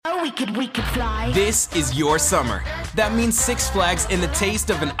we could fly. This is your summer. That means Six Flags and the taste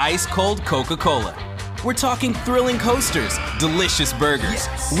of an ice-cold Coca-Cola. We're talking thrilling coasters, delicious burgers,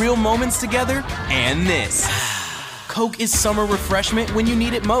 real moments together, and this. Coke is summer refreshment when you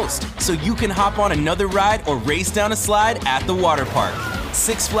need it most, so you can hop on another ride or race down a slide at the water park.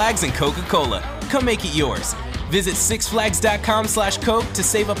 Six Flags and Coca-Cola. Come make it yours. Visit sixflags.com/Coke to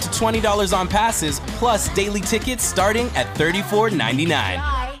save up to $20 on passes, plus daily tickets starting at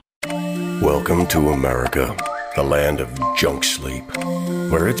 $34.99. Welcome to America, the land of junk sleep,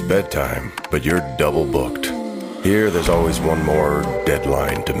 where it's bedtime, but you're double booked. Here, there's always one more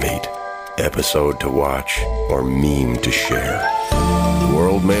deadline to meet, episode to watch, or meme to share. The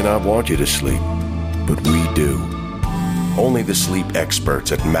world may not want you to sleep, but we do. Only the sleep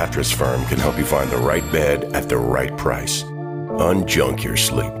experts at Mattress Firm can help you find the right bed at the right price. Unjunk your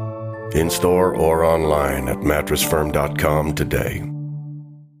sleep. In-store or online at mattressfirm.com today.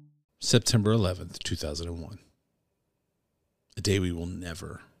 September 11th, 2001. A day we will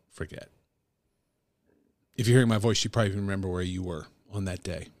never forget. If you're hearing my voice, you probably remember where you were on that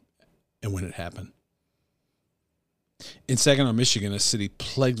day and when it happened. In Saginaw, Michigan, a city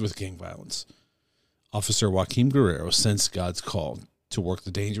plagued with gang violence, Officer Joaquin Guerrero sensed God's call to work the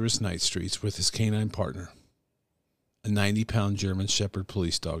dangerous night streets with his canine partner, a 90-pound German Shepherd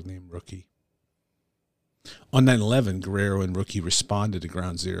police dog named Rookie. On 9/11, Guerrero and Rookie responded to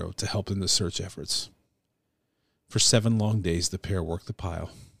Ground Zero to help in the search efforts. For 7 long days, the pair worked the pile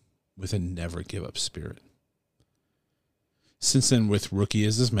with a never-give-up spirit. Since then, with Rookie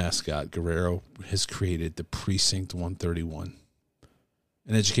as his mascot, Guerrero has created the Precinct 131,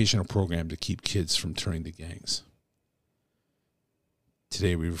 an educational program to keep kids from turning to gangs.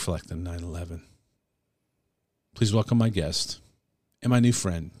 Today, we reflect on 9/11. Please welcome my guest and my new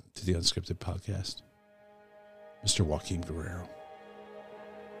friend to the Unscripted podcast, Mr. Joaquin Guerrero.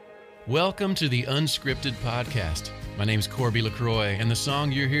 Welcome to the Unscripted podcast. My name's Corby LaCroix, and the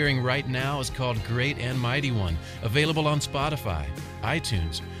song you're hearing right now is called Great and Mighty One, available on Spotify,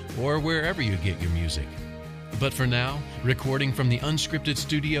 iTunes, or wherever you get your music. But for now, recording from the Unscripted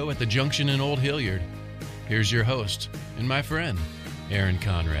studio at the Junction in Old Hilliard, here's your host and my friend, Aaron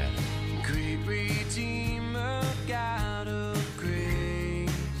Conrad.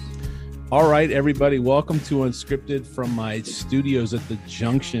 All right, everybody, welcome to Unscripted from my studios at the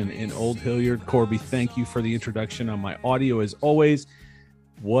Junction in Old Hilliard. Corby, thank you for the introduction on my audio as always.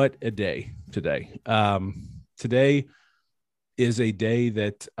 What a day today. Today is a day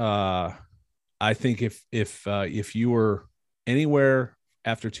that I think if you were anywhere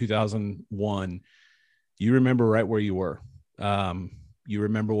after 2001, you remember right where you were. You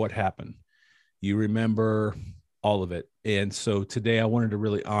remember what happened. You remember all of it. And so today I wanted to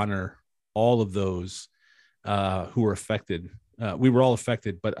really honor all of those who were affected. We were all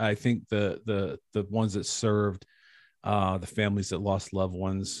affected, but I think the ones that served, the families that lost loved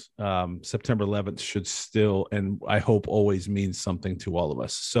ones, September 11th should still, and I hope always, means something to all of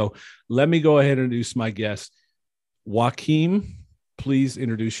us. So let me go ahead and introduce my guest. Joaquin, please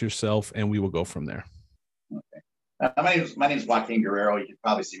introduce yourself and we will go from there. Okay. My name's Joaquin Guerrero. You can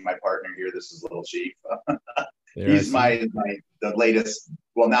probably see my partner here. This is Little Chief. He's the latest,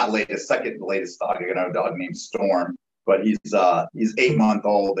 well, not latest, second to latest dog. I got a dog named Storm, but he's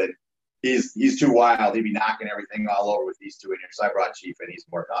 8-month-old and he's too wild. He'd be knocking everything all over with these two in here. So I brought Chief and he's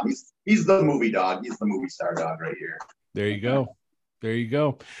more calm. He's the movie dog. He's the movie star dog right here. There you go. There you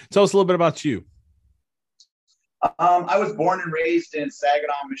go. Tell us a little bit about you. I was born and raised in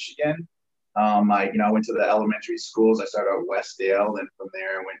Saginaw, Michigan. I went to the elementary schools. I started at Westdale, and from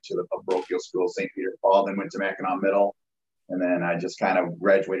there I went to the parochial school, St. Peter Paul, then went to Mackinac Middle, and then I just kind of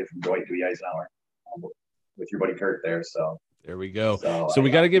graduated from Dwight D. Eisenhower with your buddy Kurt there. So there we go. So we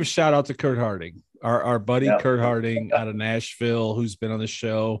got to give a shout out to Kurt Harding, our buddy. Yep. Kurt Harding out of Nashville, who's been on the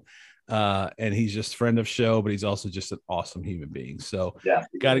show, and he's just a friend of show, but he's also just an awesome human being. So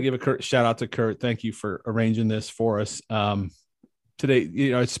got to give a shout out to Kurt. Thank you for arranging this for us. Today,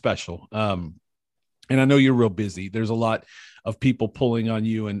 it's special. And I know you're real busy. There's a lot of people pulling on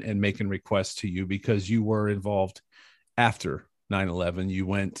you and making requests to you because you were involved after 9/11. You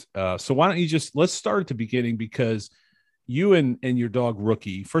went. So why don't you let's start at the beginning, because you and your dog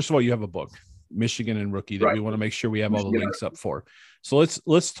Rookie, first of all, you have a book, Michigan and Rookie, that we want to make sure we have all the links up for. So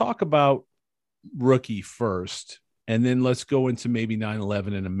let's talk about Rookie first, and then let's go into maybe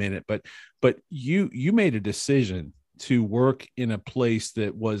 9/11 in a minute. But you made a decision to work in a place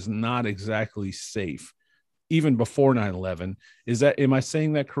that was not exactly safe, even before 9/11. Am I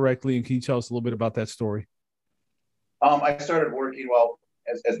saying that correctly? And can you tell us a little bit about that story? I started working,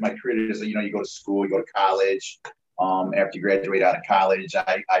 as my career is, you go to school, you go to college, After you graduate out of college,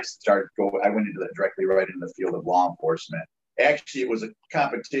 I went directly right into the field of law enforcement. Actually, it was a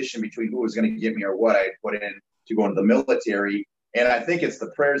competition between who was going to get me or what I put in to go into the military. And I think it's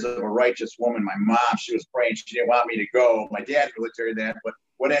the prayers of a righteous woman. My mom, she was praying. She didn't want me to go. My dad's military then. But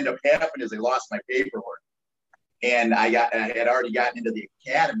what ended up happening is they lost my paperwork. And I had already gotten into the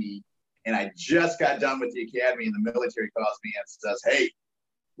academy. And I just got done with the academy. And the military calls me and says, hey,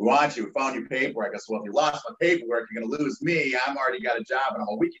 we want you. We found your paperwork. I said, well, if you lost my paperwork, you're going to lose me. I'm already got a job. And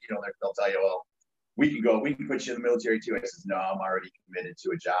I'm like, they'll tell you, well, we can put you in the military too. I said, no, I'm already committed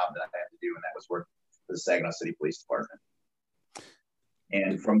to a job that I have to do. And that was work for the Saginaw City Police Department.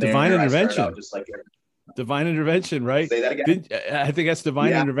 And from there, divine intervention, just like divine intervention, right? Say that again. I think that's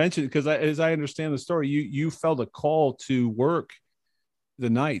divine intervention, because as I understand the story, you felt a call to work the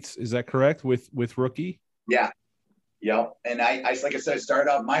nights. Is that correct with Rookie? Yeah. Yep. And I like I said, I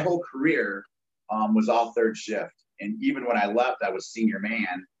started out, my whole career was all third shift. And even when I left, I was senior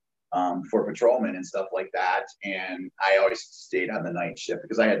man for patrolmen and stuff like that. And I always stayed on the night shift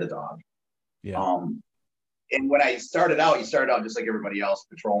because I had the dog. Yeah. And when I started out, you started out just like everybody else,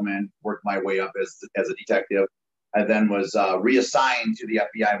 patrolman, worked my way up as a detective. I then was reassigned to the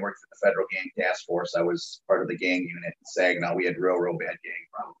FBI and worked for the Federal Gang Task Force. I was part of the gang unit in Saginaw. We had real bad gang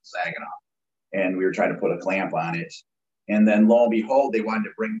problem in Saginaw. And we were trying to put a clamp on it. And then lo and behold, they wanted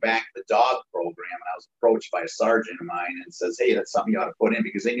to bring back the dog program. And I was approached by a sergeant of mine and says, hey, that's something you ought to put in,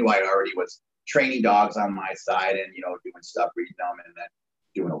 because they knew I already was training dogs on my side and, doing stuff, reading them, and then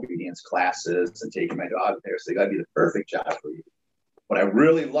doing obedience classes and taking my dog there. So that'd be the perfect job for you. But I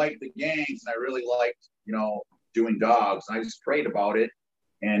really liked the gangs and I really liked, doing dogs. And I just prayed about it,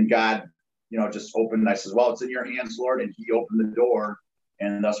 and God, just opened. I said, well, it's in your hands, Lord. And he opened the door.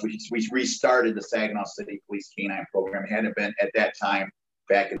 And thus we restarted the Saginaw City Police Canine Program. It hadn't been at that time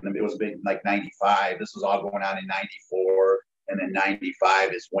back it was big, like 95. This was all going on in 94. And then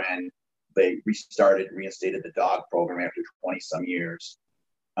 95 is when they reinstated the dog program after 20 some years.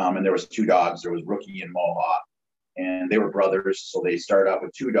 And there was 2 dogs. There was Rookie and Mohawk, and they were brothers. So they started out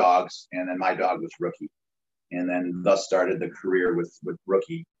with 2 dogs, and then my dog was Rookie. And then thus started the career with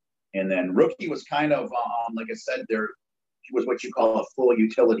Rookie. And then Rookie was kind of, like I said, he was what you call a full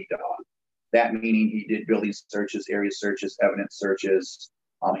utility dog. That meaning he did building searches, area searches, evidence searches,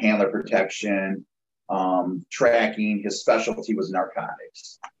 handler protection, tracking. His specialty was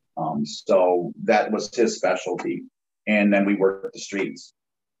narcotics. So that was his specialty. And then we worked the streets.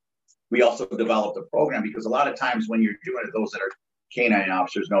 We also developed a program, because a lot of times when you're doing it, those that are canine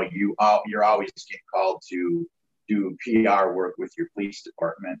officers know you're always getting called to do PR work with your police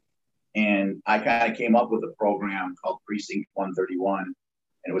department. And I kind of came up with a program called Precinct 131, and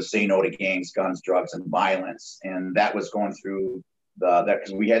it was Say No to Gangs, Guns, Drugs, and Violence. And that was going through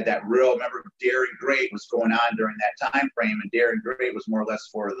because we had that remember Dare and Great was going on during that time frame, and Dare and Great was more or less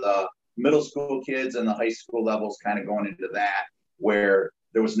for the middle school kids and the high school levels, kind of going into that, where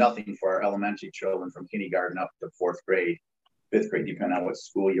there was nothing for our elementary children from kindergarten up to 4th grade, 5th grade, depending on what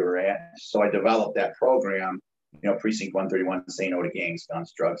school you were at. So I developed that program, Precinct 131, Say No to Gangs,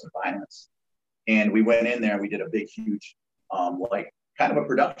 Guns, Drugs, and Violence. And we went in there and we did a big, huge, kind of a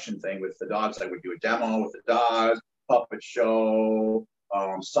production thing with the dogs. I would do a demo with the dogs, puppet show,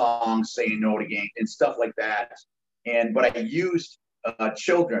 songs, saying no to gangs, and stuff like that. But I used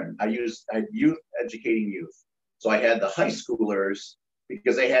children. I used youth, educating youth. So I had the high schoolers,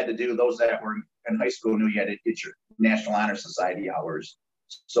 because they had to do, those that were in high school knew you had to get your National Honor Society hours.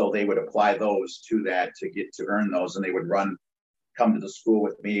 So they would apply those to that to get to earn those, and they would come to the school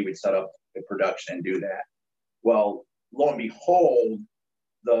with me. We'd set up the production and do that. Well, lo and behold,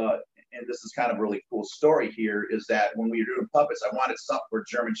 and this is kind of a really cool story here, is that when we were doing puppets, I wanted something for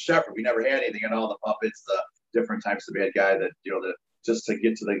German Shepherd. We never had anything in all the puppets, the different types of bad guy that, just to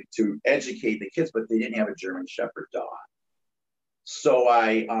get to educate the kids, but they didn't have a German Shepherd dog. So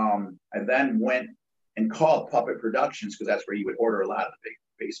I then went and called Puppet Productions, because that's where you would order a lot of the big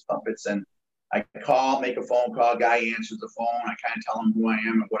face puppets. And I make a phone call, guy answers the phone. I kind of tell him who I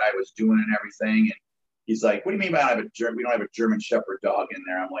am and what I was doing and everything. And he's like, what do you mean by we don't have a German Shepherd dog in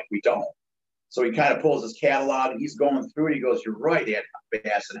there? I'm like, we don't. So he kind of pulls his catalog and he's going through it. He goes, you're right. They had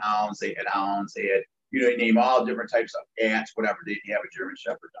Basset Hounds, they had Hounds, they had, you name all different types of cats, whatever. They didn't have a German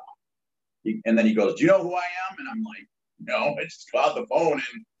Shepherd dog. And then he goes, do you know who I am? And I'm like, no, I just called the phone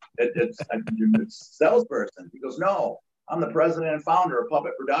and it's a salesperson. He goes, no, I'm the president and founder of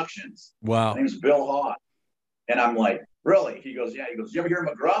Puppet Productions. Wow. My name's Bill Hawk. And I'm like, really? He goes, yeah. He goes, you ever hear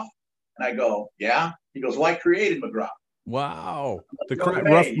of McGruff? And I go, yeah. He goes, well, I created McGruff. Wow.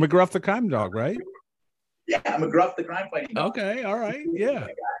 McGruff the crime dog, right? Yeah, McGruff the crime fighting dog. Okay, all right. Yeah.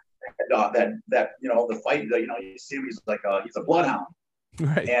 dog, that the fight, you see him, he's like he's a bloodhound.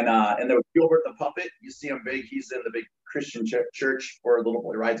 Right. And there was Gilbert the puppet. You see him big. He's in the big Christian church where a little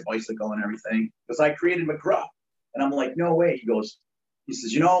boy rides a bicycle and everything. Because I created McGruff. And I'm like, no way. He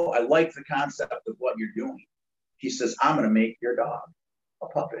says, I like the concept of what you're doing. He says, I'm going to make your dog a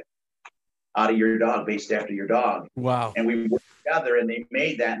puppet out of your dog, based after your dog. Wow. And we worked together and they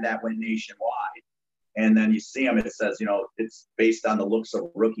made that, and that went nationwide. And then you see him, it says, it's based on the looks of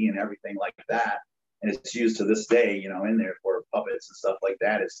Rookie and everything like that. And it's used to this day, in there for puppets and stuff like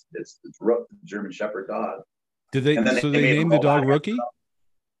that. It's Rook, the German Shepherd dog. Did they? So they named the dog Rookie?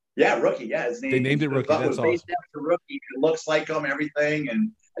 Yeah, Rookie. Yeah, his name. They named it Rookie. That's awesome. Based after Rookie. It looks like him, everything.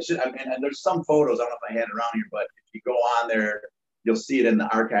 And and there's some photos. I don't know if I had it around here, but if you go on there, you'll see it in the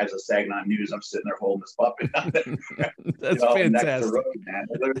archives of Saginaw News. I'm sitting there holding this puppet. That's fantastic. Next to Rookie, man.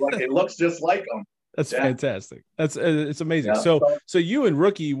 It looks just like him. That's fantastic. It's amazing. Yeah. So you and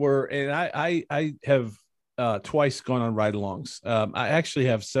Rookie were, and I have twice gone on ride-alongs. I actually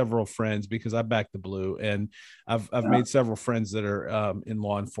have several friends because I back the Blue, and I've made several friends that are in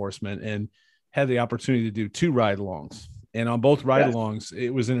law enforcement, and had the opportunity to do 2 ride-alongs. And on both ride-alongs,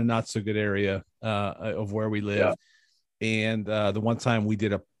 it was in a not so good area of where we live. Yeah. And the one time we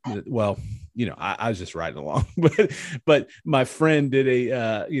did I was just riding along, but my friend did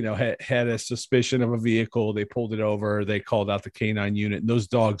had a suspicion of a vehicle. They pulled it over. They called out the canine unit, and those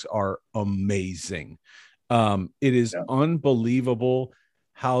dogs are amazing. It is unbelievable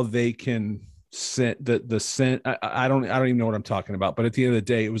how they can scent the scent. I don't even know what I'm talking about, but at the end of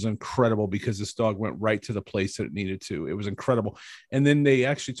the day, it was incredible because this dog went right to the place that it needed to. It was incredible. And then they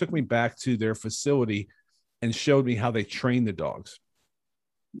actually took me back to their facility and showed me how they train the dogs.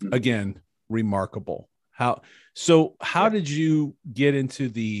 Again, remarkable. How did you get into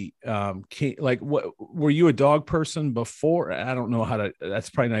the what were you a dog person before? I don't know that's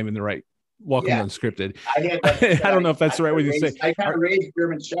probably not even the right. Welcome to Unscripted. I don't know if that's the right way to say. I kind of raised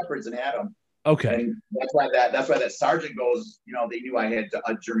German Shepherds and had them. Okay. And that's why that sergeant goes, they knew I had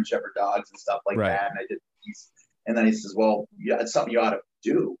German Shepherd dogs and stuff like that. And I did these. And then he says, well, yeah, it's something you ought to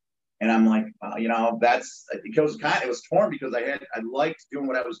do. And I'm like, it was torn because I liked doing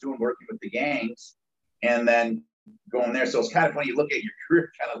what I was doing, working with the gangs, and then going there. So it's kind of funny. You look at your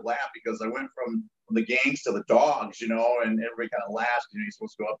career, kind of laugh, because I went from the gangs to the dogs, and everybody kind of laughs. You're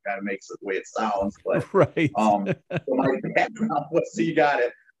supposed to go up, kind of makes it the way it sounds. But right. So my background was, so you got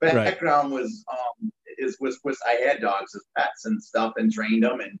it. Background was I had dogs as pets and stuff, and trained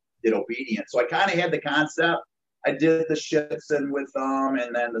them and did obedience. So I kind of had the concept. I did the schützen with them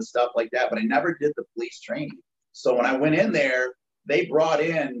and then the stuff like that, but I never did the police training. So when I went in there, they brought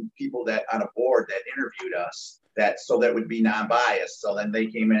in people that on a board that interviewed us that would be non-biased. So then they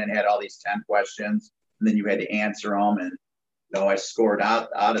came in and had all these 10 questions, and then you had to answer them. And I scored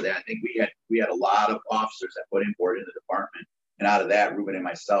out of that. I think we had a lot of officers that put import in the department, and out of that, Ruben and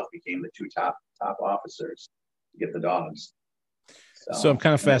myself became the 2 top officers to get the dogs. So I'm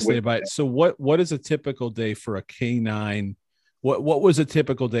kind of fascinated by it. So what is a typical day for a canine? What was a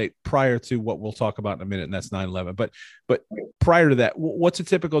typical day prior to what we'll talk about in a minute, and that's 9/11. But prior to that, what's a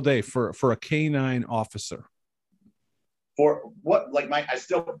typical day for a canine officer? For what, I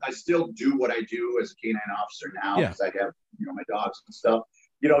still do what I do as a canine officer now, because I have my dogs and stuff.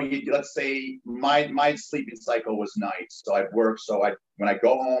 Let's say my sleeping cycle was nights, so I'd work. So when I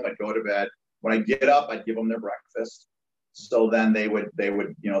go home, I'd go to bed. When I get up, I'd give them their breakfast. So then they would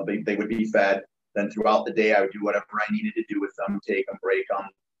be fed. Then throughout the day, I would do whatever I needed to do with them, take them, break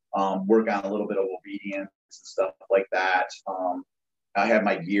them, work on a little bit of obedience and stuff like that. I have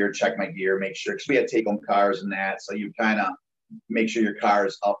my gear, check my gear, make sure, because we had take home cars and that. So you kind of make sure your car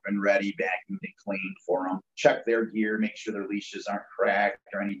is up and ready, vacuumed and cleaned for them. Check their gear, make sure their leashes aren't cracked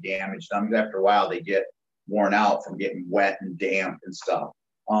or any damage done. After a while, they get worn out from getting wet and damp and stuff.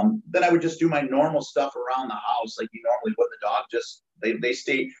 Then I would just do my normal stuff around the house like you normally would. The dog they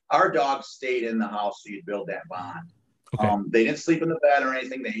stayed. Our dogs stayed in the house, so you'd build that bond. Okay. They didn't sleep in the bed or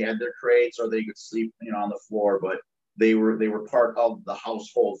anything. They had their crates, or they could sleep, on the floor. But they were part of the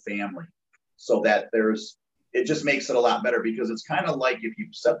household family, so that it just makes it a lot better, because it's kind of like if you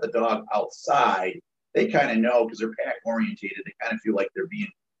set the dog outside, they kind of know, because they're pack orientated. They kind of feel like they'll be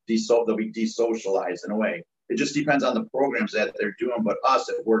desocialized in a way. It just depends on the programs that they're doing, but us,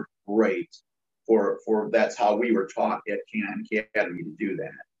 it worked great for that's how we were taught at Canine Academy to do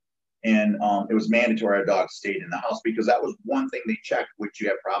that. And it was mandatory our dogs stayed in the house, because that was one thing they checked: would you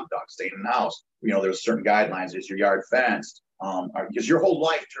have problem dogs staying in the house? There's certain guidelines. Is your yard fenced? Because your whole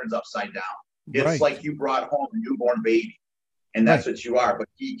life turns upside down. It's like you brought home a newborn baby, and that's what you are. But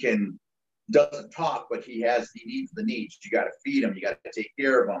he doesn't talk, but he needs the needs. You got to feed him. You got to take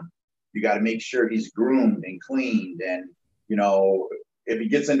care of him. You got to make sure he's groomed and cleaned. And, you know, if he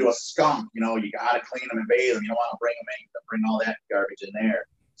gets into a skunk, you know, you got to clean him and bathe him. You don't want to bring him in, bring all that garbage in there.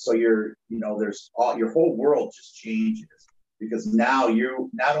 So you're, you know, your whole world just changes, because now you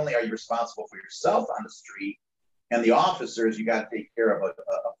not only are you responsible for yourself on the street and the officers, you got to take care of a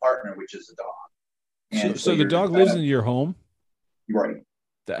partner, which is a dog. And so the dog lives in your home? Right.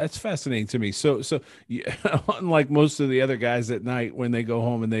 That's fascinating to me. So yeah, unlike most of the other guys at night, when they go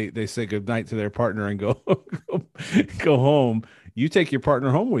home and they say good night to their partner and go home, you take your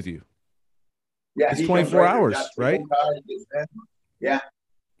partner home with you. Yeah, it's 24 hours, right? Yeah.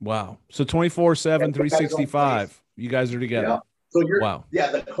 Wow. So 24/7, 365, you guys are together. Yeah. So wow.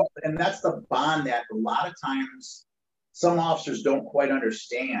 Yeah, and that's the bond that a lot of times some officers don't quite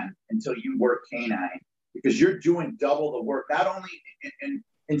understand until you work canine, because you're doing double the work. Not only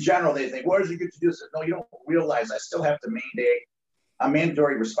in general, they think, where does it get to do this? No, you don't realize I still have to I'm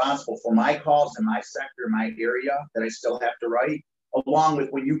mandatory responsible for my calls in my sector, my area, that I still have to write, along with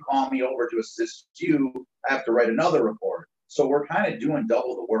when you call me over to assist you, I have to write another report. So we're kind of doing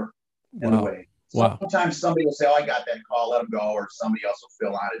double the work in a way. Sometimes somebody will say, oh, I got that call, let them go, or somebody else will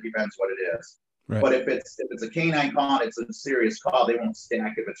fill on it. Depends what it is. Right. But if it's a canine call and it's a serious call, they won't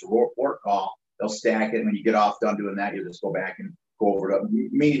stack. If it's a report call, they'll stack it. And when you get off done doing that, you just go back and go over to,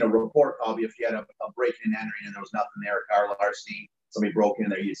 meaning a report call. If you had a breaking and entering and there was nothing there, a car larceny, somebody broke in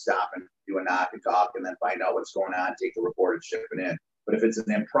there, you'd stop and do a knock and talk and then find out what's going on, take the report and ship it in. But if it's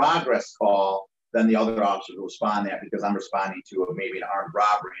an in progress call, then the other officers will respond that, because I'm responding to maybe an armed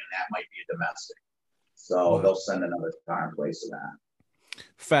robbery, and that might be a domestic. So they'll send another car in place of that.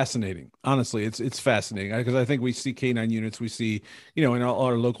 Fascinating. Honestly, it's fascinating, because I think we see canine units, we see, you know, in all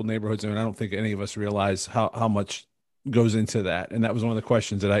our local neighborhoods, and I don't think any of us realize how much goes into that. And that was one of the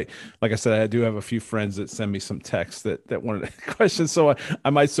questions that like I said, I do have a few friends that send me some texts that wanted questions. So I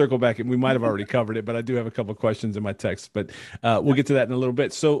might circle back, and we might have already covered it, but I do have a couple of questions in my text, but we'll get to that in a little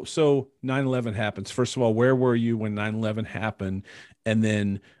bit. So 9/11 happens. First of all, where were you when 9/11 happened? And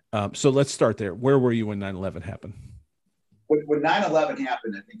then, so let's start there. Where were you when 9/11 happened? When 9/11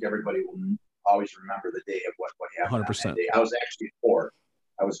 happened, I think everybody will always remember the day of what happened. 100%. On that day. I was actually in court.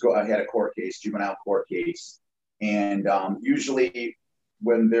 I had a court case, juvenile court case. And usually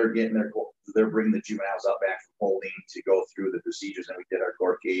when they're bringing the juveniles up back from holding to go through the procedures, and we did our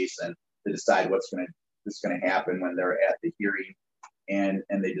court case and to decide what's going to happen when they're at the hearing, and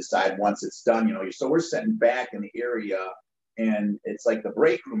they decide once it's done, you know. So we're sitting back in the area, and it's like the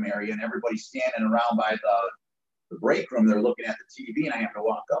break room area, and everybody's standing around by the break room. They're looking at the TV, and I have to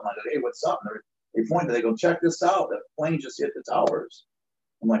walk up. I go, hey, what's up? And they point, they go, check this out. The plane just hit the towers.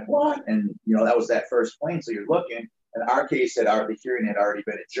 I'm like, what? And, you know, that was that first plane. So you're looking, and our case the hearing had already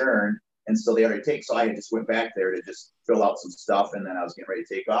been adjourned. And so they already so I just went back there to just fill out some stuff. And then I was getting ready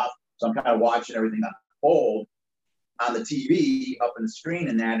to take off. So I'm kind of watching everything unfold on the TV up in the screen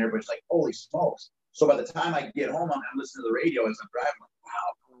and that. And everybody's like, holy smokes. So by the time I get home, I'm listening to the radio as I'm driving. Like,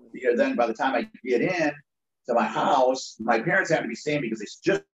 wow. Because then by the time I get in to my house, my parents have to be staying because they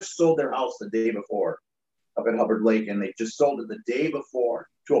just sold their house the day before up at Hubbard Lake, and they just sold it the day before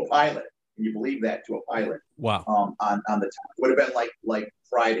to a pilot. Can you believe that? To a pilot? Wow. On the 10th. Would have been like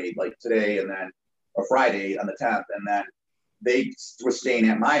Friday, like today, and then or Friday on the 10th, and then they were staying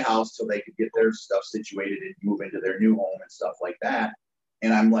at my house till they could get their stuff situated and move into their new home and stuff like that.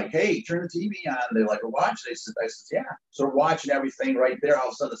 And I'm like, hey, turn the TV on. They're like, we're watching. I said, yeah. So we're watching everything right there. All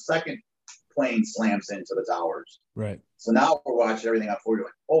of a sudden, the second plane slams into the towers. Right. So now we're watching everything unfold. You're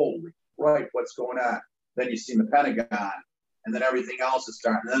like, holy right, what's going on? Then you see the Pentagon, and then everything else is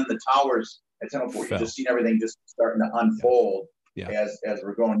starting. And then the towers at 10:04, you just seen everything just starting to unfold as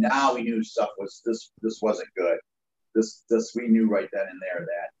we're going. Now we knew stuff was this wasn't good. This we knew right then and there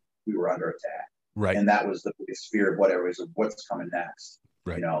that we were under attack. Right. And that was the biggest fear of what's coming next.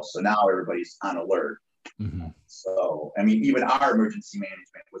 Right. You know, so now everybody's on alert. Mm-hmm. So I mean, even our emergency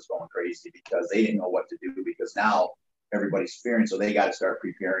management was going crazy because they didn't know what to do, because now everybody's fearing. So they got to start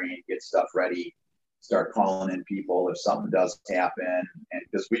preparing and get stuff ready. Start calling in people if something does happen, and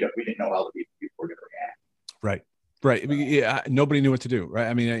because we didn't know how the people were going to react. Right. Right. Yeah. Nobody knew what to do. Right.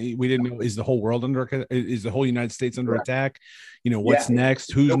 I mean, we didn't know, is the whole world is the whole United States under attack? You know, what's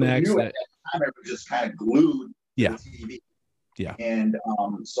next? Who's next? At that time, it was just kind of glued to the TV. Yeah. And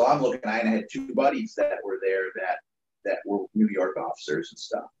so I'm looking, I had two buddies that were there that were New York officers and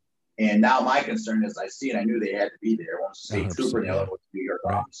stuff. And now my concern is I see, and I knew they had to be there. One was a state trooper, and the other was a New York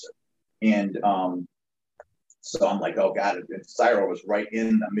officer. And so I'm like, oh God, and Cyril was right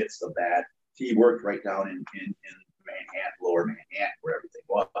in the midst of that. He worked right down in Manhattan, lower Manhattan, where everything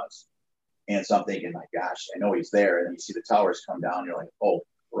was. And so I'm thinking, my gosh, I know he's there. And then you see the towers come down. You're like, oh,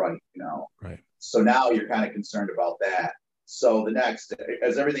 right, you know. Right. So now you're kind of concerned about that. So the next,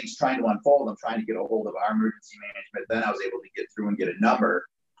 as everything's trying to unfold, I'm trying to get a hold of our emergency management. Then I was able to get through and get a number.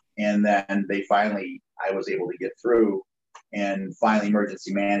 And then I was able to get through, and finally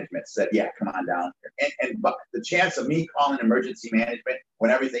emergency management said, yeah, come on down here. But the chance of me calling emergency management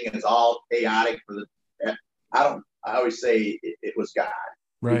when everything is all chaotic I always say it was God.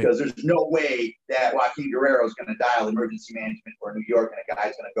 Right. Because there's no way that Joaquin Guerrero is going to dial emergency management for New York and a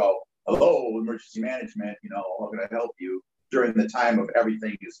guy's going to go, hello, emergency management, you know, how can I help you? During the time of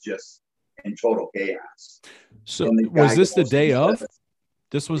everything is just in total chaos. So was this the day of?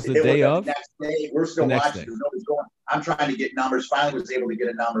 This was the day of? The next day. We're still watching. There's nobody's going. I'm trying to get numbers. Finally was able to get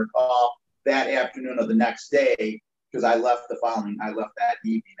a number call that afternoon of the next day, because I left that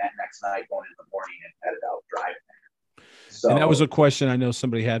evening, that next night, going in the morning and headed out driving there. So, and that was a question I know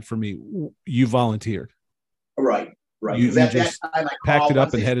somebody had for me. You volunteered. Right. You at just that time I packed it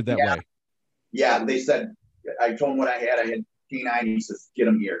up and headed that way. Yeah, they said, I told them what I had. I had P90. He says, get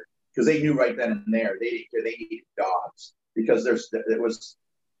them here. Because they knew right then and there they needed dogs. Because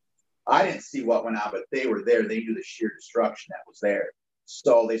I didn't see what went on, but they were there. They knew the sheer destruction that was there.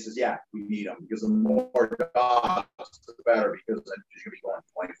 So they says, yeah, we need them, because the more dogs, the better, because then you're going to be going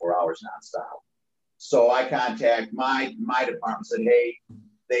 24 hours nonstop. So I contact my department, said, hey,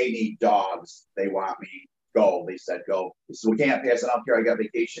 they need dogs. They want me. Go. They said, go. So we can't pass it. I don't care. I got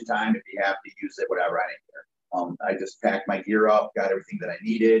vacation time. If you have to use it, whatever, I didn't care. I just packed my gear up, got everything that I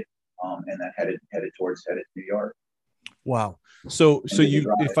needed, and then headed to New York. Wow. So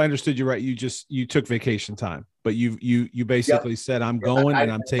you, if I understood you right, you took vacation time, but you basically said, I'm going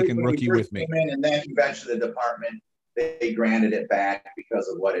and I'm taking Rookie with me. And then eventually the department, they granted it back because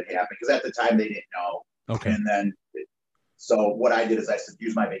of what had happened. Because at the time they didn't know. Okay. And then, so what I did is I said,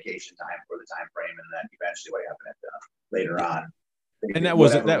 use my vacation time for the time frame. And then eventually what happened later on. And that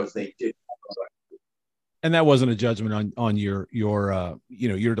wasn't that they did. And that wasn't a judgment on your your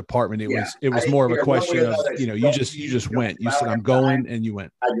department. It was more of a question of, you just went. You said, I'm going, and you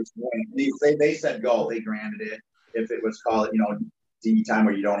went. I just went. They said go. They granted it. If it was called, D time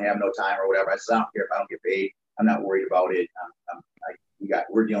where you don't have no time or whatever, I said, I don't care if I don't get paid. I'm not worried about it.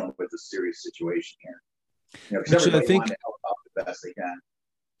 We're dealing with a serious situation here. Because everybody wants to help out the best they can.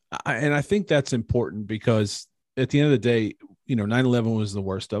 And I think that's important, because at the end of the day, 9/11 was the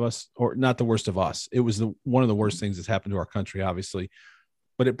worst of us, or not the worst of us. It was one of the worst things that's happened to our country, obviously,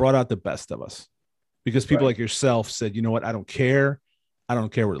 but it brought out the best of us, because people like yourself said, you know what? I don't care. I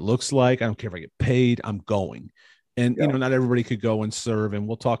don't care what it looks like. I don't care if I get paid. I'm going. And, not everybody could go and serve. And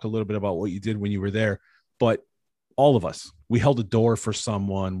we'll talk a little bit about what you did when you were there, but all of us, we held a door for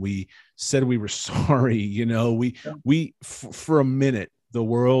someone. We said we were sorry. For a minute, the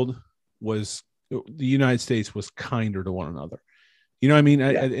United States was kinder to one another. You know what I mean?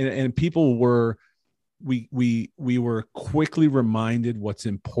 Yeah. And people were, we were quickly reminded what's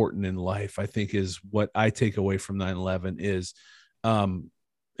important in life, I think, is what I take away from 9/11 is, and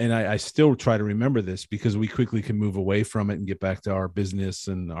I still try to remember this, because we quickly can move away from it and get back to our business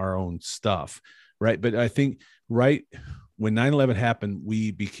and our own stuff. Right. But I think right when 9/11 happened,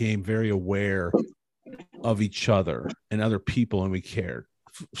 we became very aware of each other and other people, and we cared.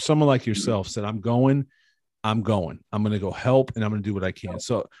 Someone like yourself said, I'm going to go help, and I'm going to do what I can.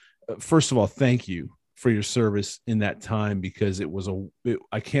 So first of all, thank you for your service in that time, because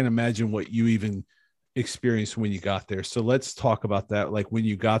I can't imagine what you even experienced when you got there. So let's talk about that. Like, when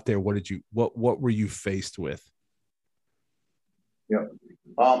you got there, what were you faced with? Yeah.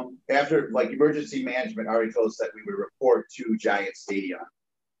 After emergency management already told us that we would report to Giant Stadium.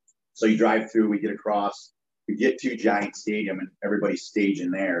 So you drive through, we get across, we get to Giant Stadium, and everybody's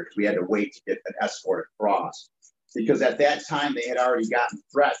staging there, because we had to wait to get an escort across. Because at that time, they had already gotten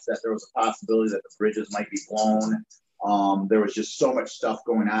threats that there was a possibility that the bridges might be blown. There was just so much stuff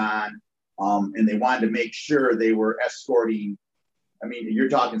going on. And they wanted to make sure they were escorting. I mean, you're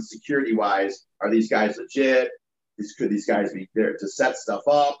talking security-wise. Are these guys legit? Could these guys be there to set stuff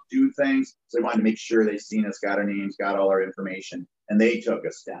up, do things? So they wanted to make sure they seen us, got our names, got all our information, and they took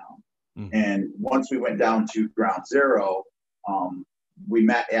us down. Mm-hmm. And once we went down to Ground Zero, we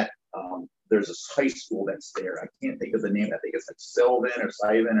met at there's a high school that's there. I can't think of the name. I think it's like Sylvan or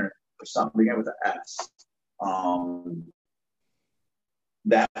Sivan or something began with an S.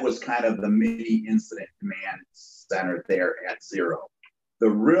 That was kind of the mini incident command center there at Zero. The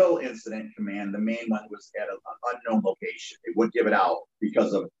real incident command, the main one, was at an unknown location. They would give it out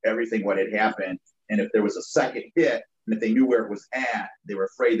because of everything what had happened. And if there was a second hit, and if they knew where it was at, they were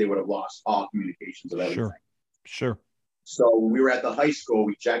afraid they would have lost all communications of everything. Sure. So when we were at the high school,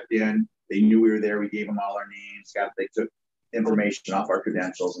 we checked in. They knew we were there. We gave them all our names. They took information off our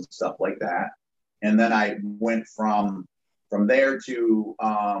credentials and stuff like that. And then I went from there to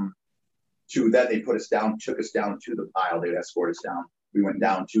that. They put us down, took us down to the pile. They would escort us down. We went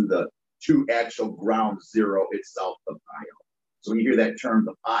down to actual ground zero itself, the pile. So when you hear that term,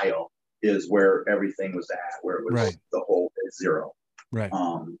 the pile is where everything was at, where it was the whole zero. Right.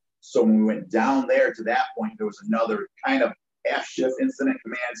 So when we went down there to that point, there was another kind of half shift incident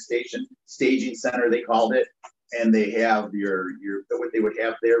command station, staging center, they called it. And they have what they would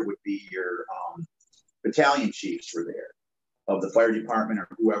have there would be your battalion chiefs were there of the fire department or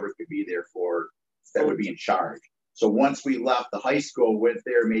whoever could be there that would be in charge. So once we left the high school, went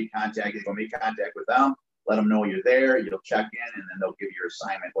there, made contact, they go make contact with them, let them know you're there, you'll check in, and then they'll give you your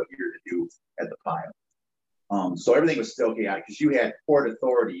assignment, what you're to do at the pile. So everything was still chaotic because you had Port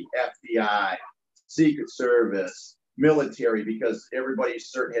Authority, FBI, Secret Service, military, because everybody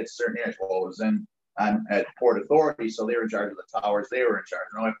had certain roles. And I'm at Port Authority, so they were in charge of the towers. They were in charge.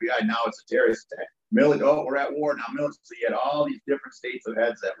 No FBI, now it's a terrorist attack. We're at war now. Military. So you had all these different states of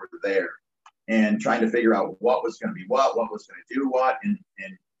heads that were there and trying to figure out what was going to be what was going to do what, and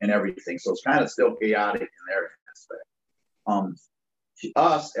everything. So it's kind of still chaotic in their aspect.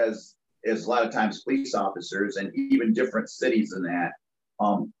 Us as a lot of times police officers and even different cities in that,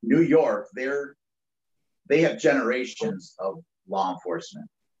 New York, they have generations of law enforcement,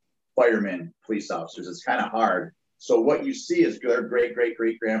 firemen, police officers. It's kind of hard. So what you see is their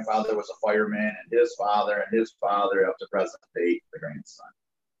great-great-great-grandfather was a fireman, and his father up to present day, the grandson.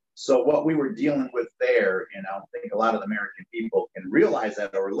 So what we were dealing with there, and I don't think a lot of the American people can realize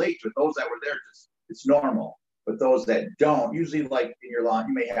that or relate to it. Those that were there, it's normal. But those that don't, usually like in your law,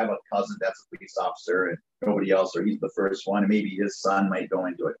 you may have a cousin that's a police officer and nobody else, or he's the first one, and maybe his son might go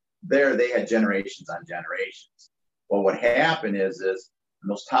into it. There, they had generations on generations. Well, what happened is when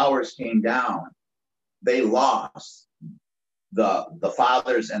those towers came down, they lost the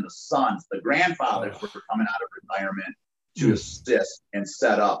fathers and the sons. The grandfathers were coming out of retirement to assist and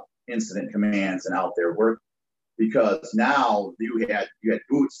set up incident commands and out there work, because now you had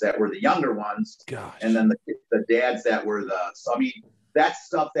boots that were the younger ones. Gosh. And then the dads that were so I mean, that's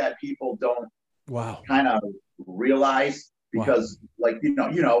stuff that people don't kind of realize, because like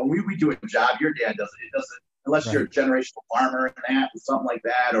when we do a job, your dad doesn't. It doesn't unless you're a generational farmer and that, something like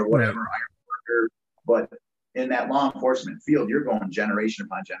that, or whatever, iron worker. But in that law enforcement field, you're going generation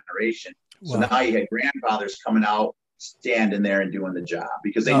upon generation. So now you had grandfathers coming out, standing there and doing the job,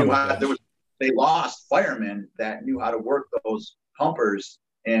 because they knew how they lost firemen that knew how to work those pumpers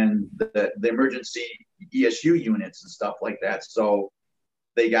and the emergency ESU units and stuff like that. So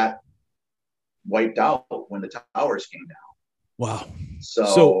they got wiped out when the towers came down. Wow.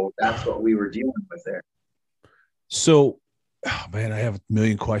 So that's what we were dealing with there. So, oh man, I have a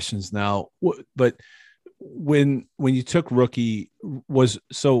million questions now. But when you took Rookie,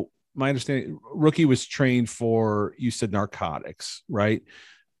 my understanding, Rookie was trained for, you said narcotics, right?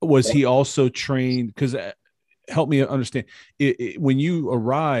 Was he also trained? Because help me understand. When you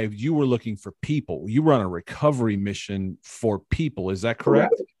arrived, you were looking for people. You were on a recovery mission for people. Is that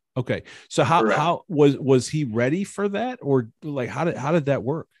correct? Okay. So how was he ready for that, or like how did that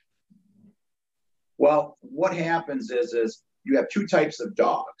work? Well, what happens is you have two types of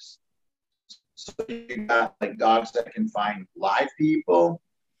dogs. So you got like dogs that can find live people,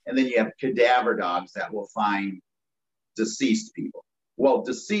 and then you have cadaver dogs that will find deceased people. Well,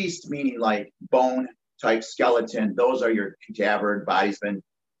 deceased meaning like bone type skeleton. Those are your cadaver, body's been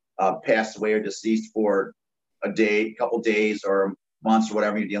passed away or deceased for a day, couple days, or months, or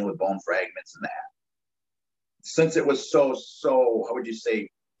whatever. You're dealing with bone fragments and that. Since it was so, how would you say,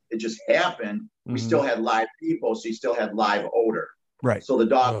 it just happened, we still had live people, so you still had live odor. Right. So the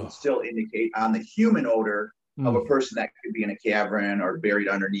dog would still indicate on the human odor of a person that could be in a cavern or buried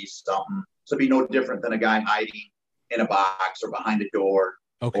underneath something. So it'd be no different than a guy hiding in a box or behind a door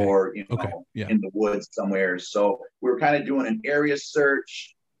or in the woods somewhere. So we were kind of doing an area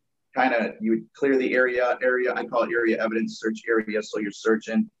search. You would clear the area. I call it area evidence search area. So you're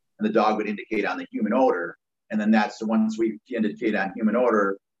searching, and the dog would indicate on the human odor. And then once we indicate on human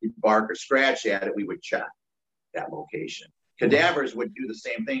odor, he'd bark or scratch at it, we would check that location. Cadavers would do the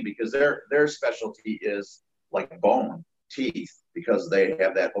same thing, because their specialty is like bone, teeth, because they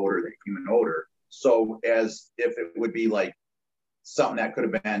have that odor, that human odor. So as if it would be like something that could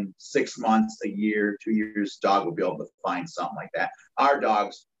have been 6 months, a year, 2 years, dog would be able to find something like that. Our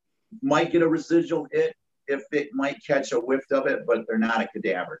dogs might get a residual hit if it might catch a whiff of it, but they're not a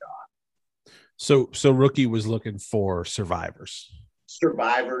cadaver dog. So Rookie was looking for survivors,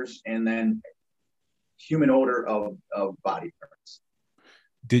 and then human odor of body parts.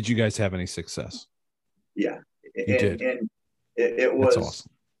 Did you guys have any success? Yeah. You did. And it was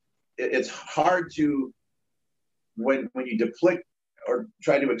awesome. It's hard to when you depict or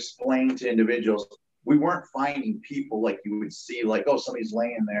try to explain to individuals. We weren't finding people like you would see, like, oh, somebody's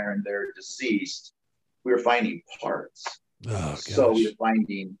laying there and they're deceased. We were finding parts. Oh, so we were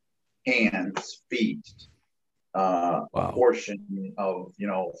finding hands, feet, a portion of,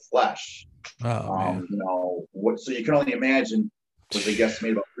 flesh. So you can only imagine, was they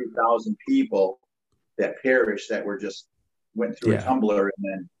guesstimate about 3,000 people that perished that were just went through a tumbler and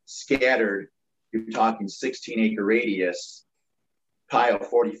then scattered. You're talking 16-acre radius, pile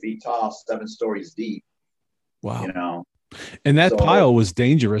 40 feet tall, 7 stories deep. Wow. And that pile was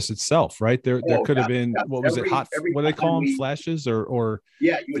dangerous itself, right? There could have been, what was it? What do they call them? Flashes or?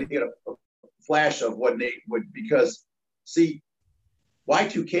 Yeah, you would get a flash of what they would, because see,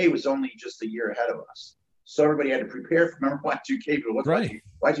 Y2K was only just a year ahead of us. So everybody had to prepare for, remember Y2K, but what's right.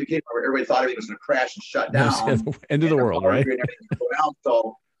 Y2K, everybody thought everything was going to crash and shut down. End of the world, right?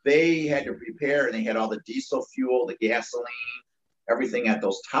 So they had to prepare, and they had all the diesel fuel, the gasoline, everything at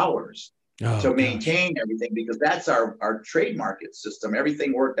those towers to maintain everything, because that's our trade market system.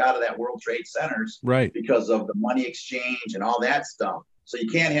 Everything worked out of that World Trade Centers, right? Because of the money exchange and all that stuff. So you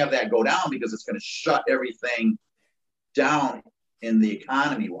can't have that go down, because it's going to shut everything down in the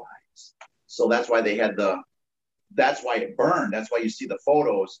economy wise. So that's why they had that's why it burned. That's why you see the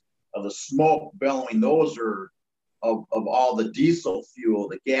photos of the smoke billowing. Those are of all the diesel fuel,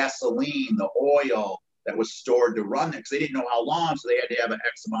 the gasoline, the oil that was stored to run it, because they didn't know how long, so they had to have an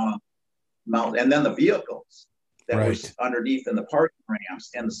X amount, and then the vehicles that were underneath in the parking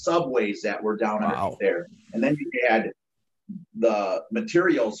ramps, and the subways that were down underneath there. And then you had the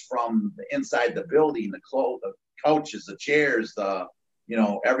materials from the inside the building, the couches, the chairs,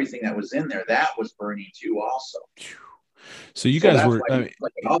 everything that was in there, that was burning too also. So you guys were,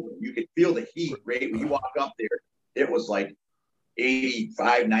 you could feel the heat, right? When you walk up there, it was like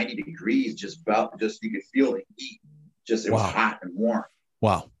 85, 90 degrees, just you could feel the heat. It was hot and warm.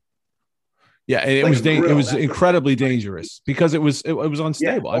 Wow. Yeah, it was it was incredibly dangerous, because it was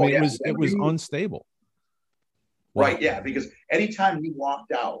unstable. Yeah. It was unstable. Wow. Right, yeah, because anytime we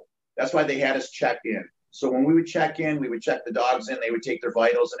walked out, that's why they had us check in. So when we would check in, we would check the dogs in, they would take their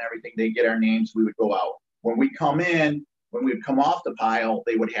vitals and everything, they'd get our names, we would go out. When we come in, when we'd come off the pile,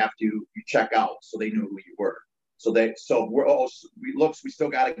 they would have to check out, so they knew who you were. So we still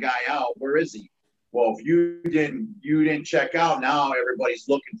got a guy out. Where is he? Well, if you didn't check out, now everybody's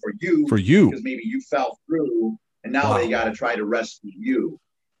looking for you. Because maybe you fell through, and now they got to try to rescue you.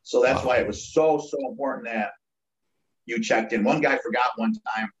 So that's why it was so important that you checked in. One guy forgot one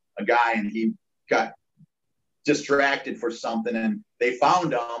time, and he got distracted for something, and they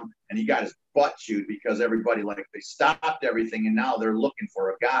found him, and he got his butt chewed, because everybody, they stopped everything, and now they're looking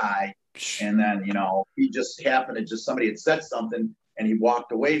for a guy. And then, he just happened to somebody had said something, and he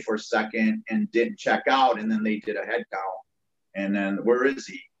walked away for a second and didn't check out. And then they did a head count, and then, where is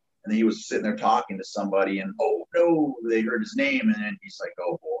he? And he was sitting there talking to somebody, and oh no, they heard his name. And then he's like,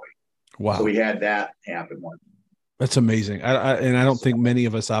 oh boy. Wow. So we had that happen one. That's amazing. I don't think many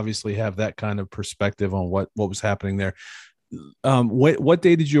of us obviously have that kind of perspective on what was happening there. What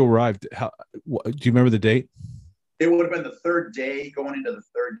day did you arrive? Do you remember the date? It would have been the third day, going into the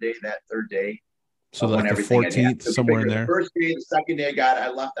third day. So like the 14th, somewhere in there. The first day, the second day I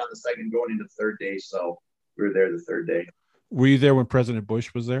left on the second, going into the third day. So we were there the third day. Were you there when President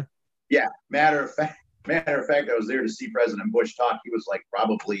Bush was there? Yeah. Matter of fact, I was there to see President Bush talk. He was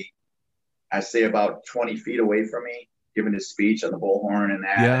probably, I say, about 20 feet away from me, giving his speech on the bullhorn and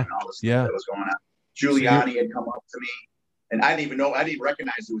that, and all the stuff that was going on. Giuliani had come up to me, and I didn't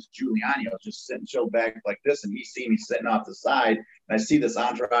recognize it was Giuliani. I was just sitting chilled back like this, and he seen me sitting off the side, and I see this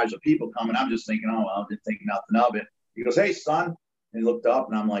entourage of people coming. I'm just thinking, oh, I didn't think nothing of it. He goes, hey, son. And he looked up,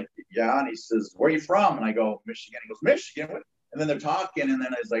 and I'm like, yeah. And he says, where are you from? And I go, Michigan. He goes, Michigan? And then they're talking, and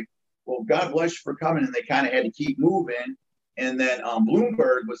then I was like, well, God bless you for coming. And they kind of had to keep moving. And then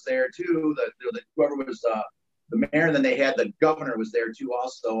Bloomberg was there too. Whoever was the mayor, and then they had the governor was there too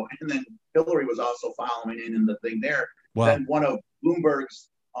also. And then Hillary was also following in the thing there. Wow. Then one of Bloomberg's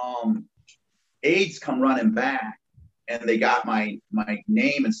aides come running back, and they got my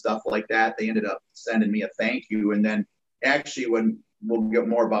name and stuff like that. They ended up sending me a thank you. And then actually, when we'll get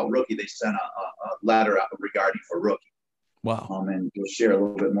more about Rookie, they sent a letter out regarding for Rookie. Wow. And we'll share a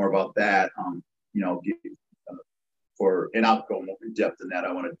little bit more about that. And I'll go more in depth in that.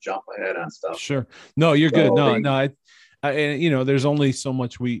 I want to jump ahead on stuff. Sure. No, you're good. No. And there's only so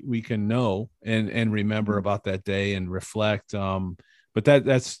much we can know and remember about that day and reflect. But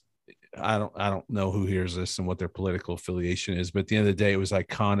that's I don't know who hears this and what their political affiliation is, but at the end of the day, it was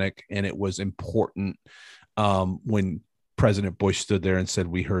iconic and it was important when President Bush stood there and said,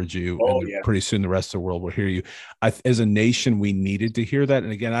 "We heard you," and pretty soon the rest of the world will hear you. As a nation, we needed to hear that.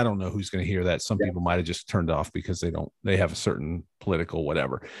 And again, I don't know who's going to hear that. Some people might have just turned off because they have a certain political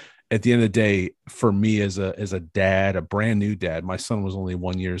whatever. At the end of the day, for me as a dad, a brand new dad, my son was only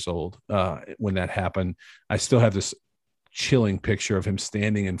 1 year old when that happened. I still have this chilling picture of him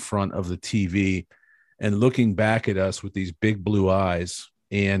standing in front of the TV and looking back at us with these big blue eyes.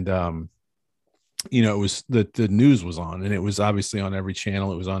 And, it was the news was on, and it was obviously on every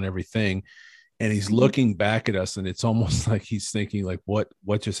channel. It was on everything. And he's looking back at us, and it's almost like he's thinking like, what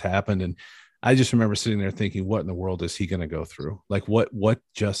just happened? And I just remember sitting there thinking, what in the world is he going to go through? Like what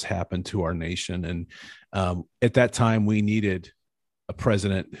just happened to our nation? And at that time we needed a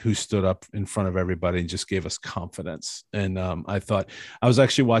president who stood up in front of everybody and just gave us confidence. And I thought, I was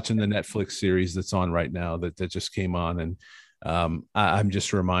actually watching the Netflix series that's on right now that just came on. And I'm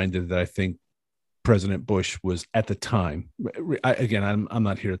just reminded that I think President Bush was at the time, I'm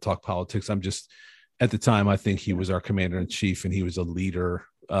not here to talk politics. I'm just, at the time, I think he was our commander in chief, and he was a leader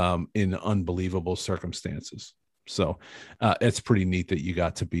in unbelievable circumstances. So it's pretty neat that you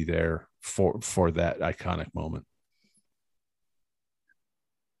got to be there for that iconic moment.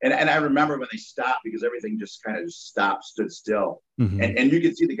 And I remember when they stopped, because everything just kind of stood still. Mm-hmm. And you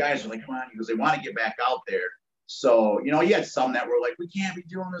could see the guys were like, come on, because they want to get back out there. So, you had some that were like, we can't be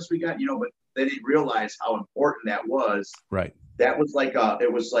doing this. We got, but they didn't realize how important that was. Right. That was like a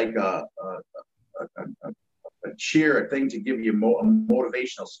cheer, a thing to give you a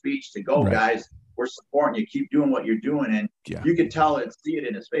motivational speech to go, right. Guys, we're supporting you. Keep doing what you're doing. And you could tell and see it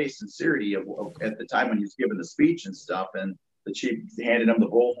in his face, sincerity of at the time when he was giving the speech and stuff. And the chief handed him the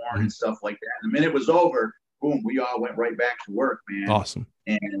bullhorn and stuff like that. And the minute it was over, boom, we all went right back to work, man. Awesome.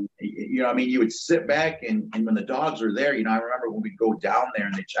 And, you would sit back and when the dogs were there, I remember when we'd go down there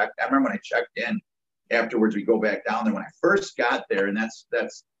and they checked. I remember when I checked in afterwards, we go back down there. When I first got there, and that's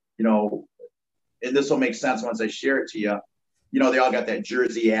and this will make sense once I share it to you. They all got that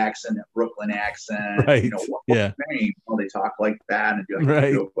Jersey accent, that Brooklyn accent. Right. What's their name? Well, they talk like that and do like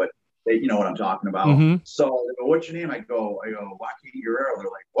right. But they, you know what I'm talking about. Mm-hmm. So they go, what's your name? I go, Joaquin Guerrero. They're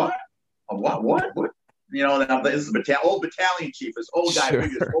like, what? What? This is old battalion chief, this old guy, sure.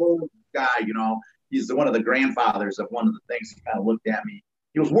 This old guy, he's one of the grandfathers of one of the things. He kind of looked at me.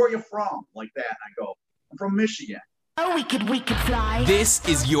 He goes, where are you from? Like that. And I go, I'm from Michigan. Oh, we could fly. This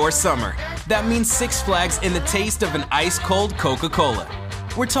is your summer. That means Six Flags in the taste of an ice-cold Coca-Cola.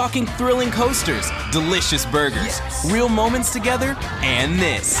 We're talking thrilling coasters, delicious burgers, real moments together, and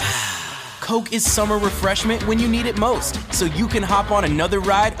this. Coke is summer refreshment when you need it most, so you can hop on another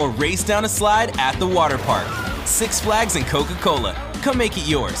ride or race down a slide at the water park. Six Flags and Coca-Cola. Come make it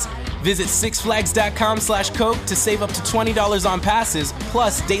yours. Visit sixflags.com/Coke to save up to $20 on passes,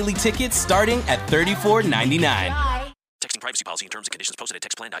 plus daily tickets starting at $34.99. Texting privacy policy and terms and conditions posted at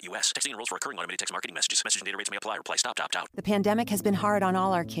textplan.us. Texting enrolls for recurring automated text marketing messages. Message and data rates may apply. Reply stop to opt out. The pandemic has been hard on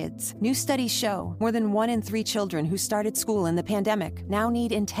all our kids. New studies show more than 1 in 3 children who started school in the pandemic now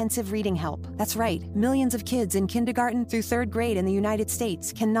need intensive reading help. That's right. Millions of kids in kindergarten through 3rd grade in the United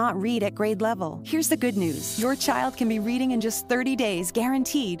States cannot read at grade level. Here's the good news. Your child can be reading in just 30 days,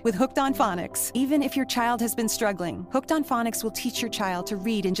 guaranteed, with Hooked on Phonics. Even if your child has been struggling, Hooked on Phonics will teach your child to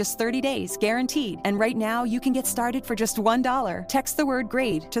read in just 30 days, guaranteed. And right now, you can get started for just $1. Text the word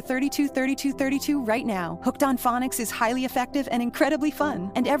GRADE to 323232 right now. Hooked on Phonics is highly effective and incredibly fun,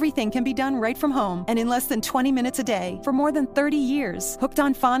 and everything can be done right from home and in less than 20 minutes a day. For more than 30 years, Hooked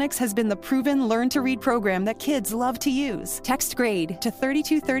on Phonics has been the proven learn-to-read program that kids love to use. Text GRADE to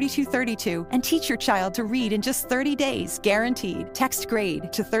 323232 and teach your child to read in just 30 days, guaranteed. Text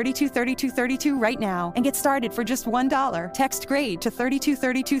GRADE to 323232 right now and get started for just $1. Text GRADE to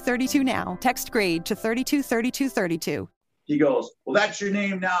 323232 now. Text GRADE to 323232. He goes, well, that's your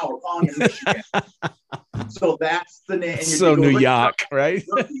name now. We're calling you Michigan. So that's the name. So New York, right?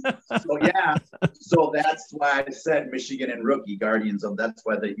 So yeah. So that's why I said Michigan and Rookie, Guardians of. That's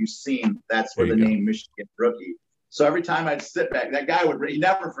why that you've seen. That's where the name Michigan Rookie. So every time I'd sit back, that guy he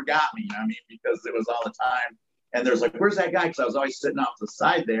never forgot me. Because it was all the time. And there's like, where's that guy? Because I was always sitting off to the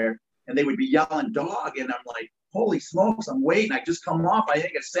side there, and they would be yelling dog, and I'm like, holy smokes, I'm waiting. I just come off. I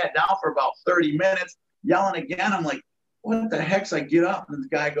think I sat down for about 30 minutes, yelling again. I'm like, what the heck? So I get up, and the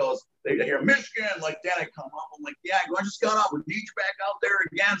guy goes, they hear Michigan, like that. I come up, I'm like, yeah, I just got up. We need you back out there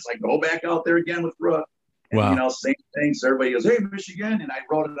again. So I go back out there again with Brooke. And, wow. Same thing. So everybody goes, hey, Michigan. And I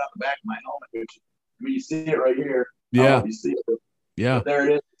wrote it on the back of my helmet, which, you see it right here. Yeah. You see it. Yeah. But there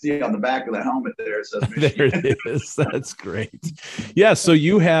it is. See it on the back of the helmet there. It says Michigan. There it is. That's great. Yeah. So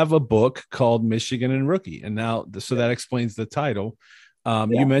you have a book called Michigan and Rookie. And now, so that explains the title.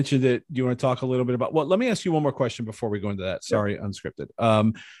 You mentioned it. Do you want to talk a little bit about, well, let me ask you one more question before we go into that. Sorry, Unscripted.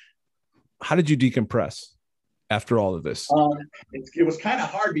 How did you decompress after all of this? It was kind of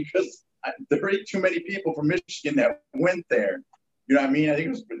hard because there were too many people from Michigan that went there. You know what I mean? I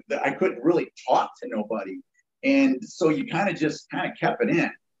think I couldn't really talk to nobody. And so you kind of kept it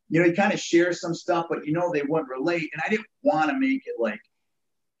in. You know, you kind of share some stuff, but they wouldn't relate. And I didn't want to make it like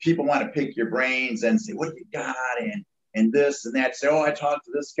people want to pick your brains and say, what you got? And this and that. Say, oh, I talked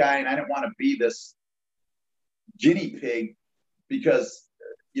to this guy, and I didn't want to be this guinea pig because,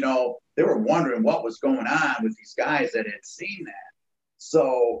 they were wondering what was going on with these guys that had seen that.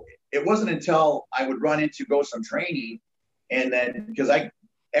 So it wasn't until I would run into go some training, and then because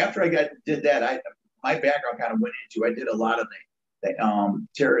after I did that, my background kind of went into, I did a lot of the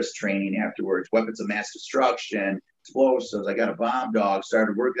terrorist training afterwards, weapons of mass destruction, explosives. I got a bomb dog,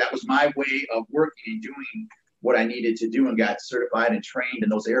 started work. That was my way of working and doing what I needed to do, and got certified and trained in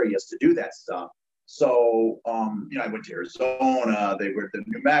those areas to do that stuff. So, I went to Arizona, they were to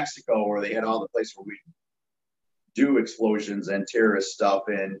New Mexico, where they had all the places where we do explosions and terrorist stuff.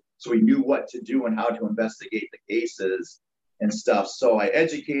 And so we knew what to do and how to investigate the cases and stuff. So I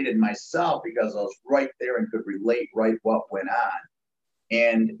educated myself because I was right there and could relate what went on.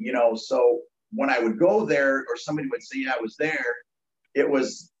 And, so when I would go there or somebody would say I was there, it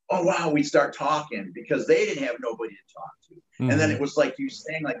was, oh, wow, we'd start talking because they didn't have nobody to talk to. And then it was like you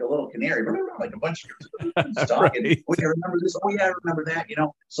sang like a little canary, like a bunch of talking. Right. Oh, yeah, remember this? Oh, yeah, I remember that,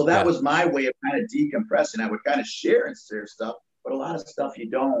 So that was my way of kind of decompressing. I would kind of share stuff, but a lot of stuff you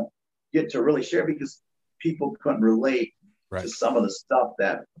don't get to really share because people couldn't relate to some of the stuff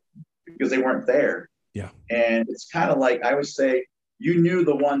because they weren't there. Yeah. And it's kind of like, I always say, you knew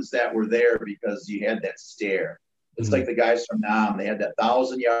the ones that were there because you had that stare. It's like the guys from Nam, they had that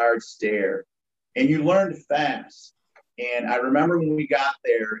 1,000-yard stare, and you learned fast. And I remember when we got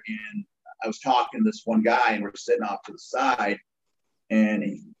there, and I was talking to this one guy, and we're sitting off to the side, and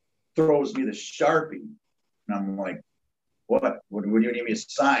he throws me the Sharpie, and I'm like, "What? What do you need me to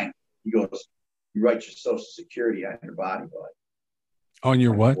sign?" He goes, "You write your Social Security on your body, bud." On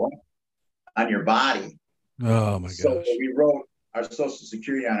your what? On your body. Oh my gosh! So we wrote our Social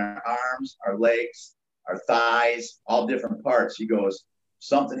Security on our arms, our legs, our thighs, all different parts. He goes,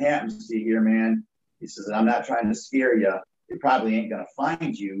 "Something happens to you here, man." He says, "I'm not trying to scare you. It probably ain't going to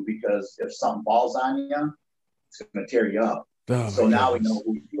find you because if something falls on you, it's going to tear you up." So now we know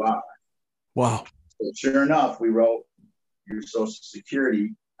who you are. Wow. So sure enough, we wrote your Social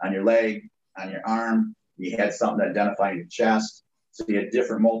Security on your leg, on your arm. You had something to identify your chest. So you had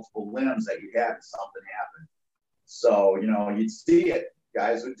different multiple limbs that you had if something happened. So, you'd see it.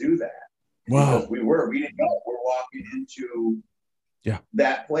 Guys would do that. Wow. Because we didn't know. We're walking into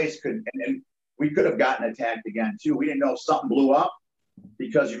that place and we could have gotten attacked again too. We didn't know if something blew up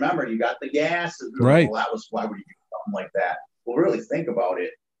because you remember you got the gas. Right. Well, that was why would you do something like that? Well, really think about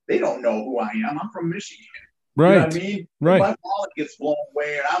it. They don't know who I am. I'm from Michigan. Right. You know what I mean? Right. If my wallet gets blown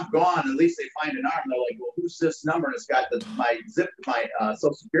away and I'm gone, at least they find an arm. They're like, well, who's this number? And it's got my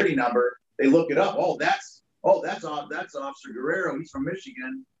Social Security number. They look it up. That's Officer Guerrero. He's from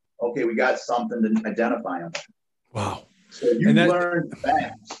Michigan. Okay, we got something to identify him. Wow. So you learned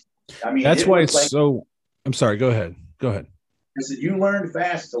fast. I mean, that's why it's so. I'm sorry. Go ahead. I said you learned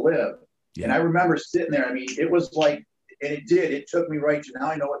fast to live. Yeah. And I remember sitting there. I mean, it was like, and it did. It took me right to now.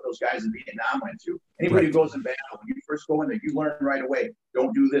 I know what those guys in Vietnam went through. Anybody who goes in battle, when you first go in there, you learn right away.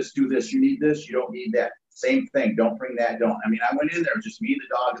 Don't do this. Do this. You need this. You don't need that. Same thing. Don't bring that. Don't. I mean, I went in there just me,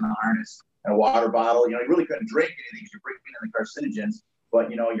 the dog, and the harness, and a water bottle. You really couldn't drink anything because you're bringing in the carcinogens.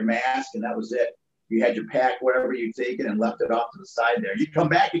 But your mask, and that was it. You had your pack, wherever you take it, and left it off to the side there. You'd come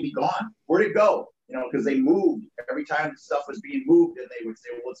back and be gone. Where'd it go? Because they moved. Every time stuff was being moved, and they would say,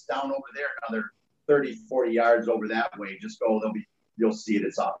 well, it's down over there, another 30, 40 yards over that way. Just go. You'll see it.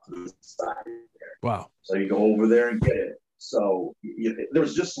 It's off to the side there. Wow. So you go over there and get it. So there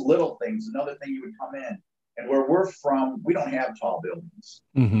was just little things. Another thing, you would come in, and where we're from, we don't have tall buildings.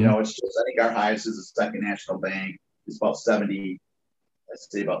 Mm-hmm. It's just, I think our highest is the Second National Bank. It's about 70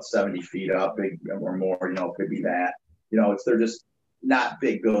 feet up, big or more, could be that. They're just not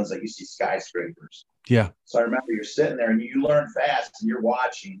big buildings like you see skyscrapers. Yeah. So I remember you're sitting there and you learn fast and you're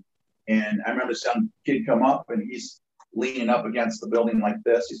watching. And I remember some kid come up and he's leaning up against the building like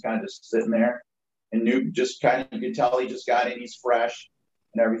this. He's kind of just sitting there and you could tell he just got in, he's fresh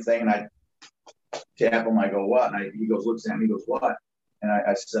and everything. And I tap him, I go, what? And he goes, looks at me, he goes, what? And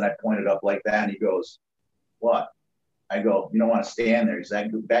I said, I pointed up like that. And he goes, what? I go, you don't want to stand there. He's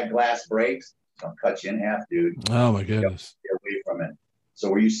that glass breaks, it's going to cut you in half, dude. Oh, my goodness. Get away from it. So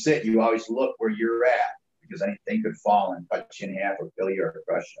where you sit, you always look where you're at because anything could fall and cut you in half or kill you or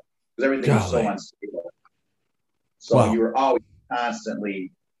crush you, because everything was so unstable. So you were always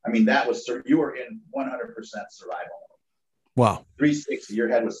constantly, I mean, you were in 100% survival. Wow. 360, your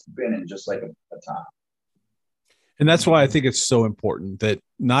head was spinning just like a top. And that's why I think it's so important that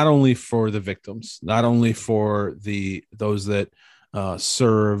not only for the victims, not only for those that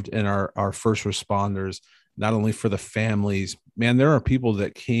served and our first responders, not only for the families, man, there are people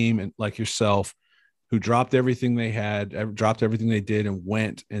that came and like yourself who dropped everything they had, dropped everything they did and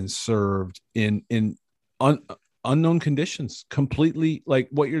went and served in unknown conditions. Completely, like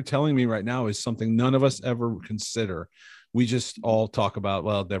what you're telling me right now is something none of us ever consider. We just all talk about,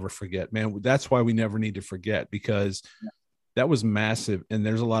 well, never forget, man. That's why we never need to forget, because that was massive. And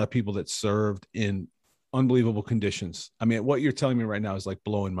there's a lot of people that served in unbelievable conditions. I mean, what you're telling me right now is like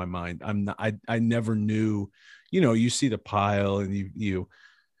blowing my mind. I never knew, you see the pile and you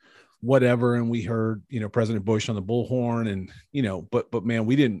whatever. And we heard, President Bush on the bullhorn and, but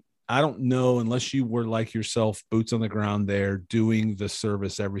man, I don't know, unless you were like yourself, boots on the ground there doing the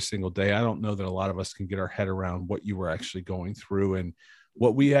service every single day. I don't know that a lot of us can get our head around what you were actually going through and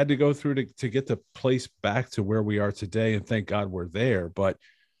what we had to go through to get the place back to where we are today. And thank God we're there. But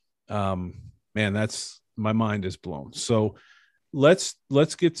man, my mind is blown. So let's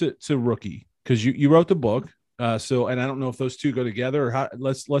get to Rookie, because you wrote the book. And I don't know if those two go together or how.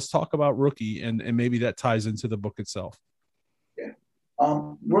 Let's talk about Rookie and maybe that ties into the book itself. Yeah.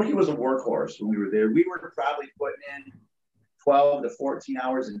 Rookie was a workhorse when we were there. We were probably putting in 12 to 14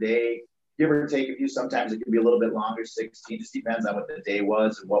 hours a day, give or take a few. Sometimes it could be a little bit longer, 16. Just depends on what the day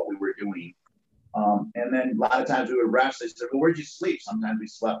was and what we were doing. And then a lot of times we would rest. They said, well, where'd you sleep? Sometimes we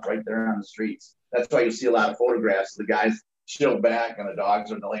slept right there on the streets. That's why you see a lot of photographs of the guys chilled back and the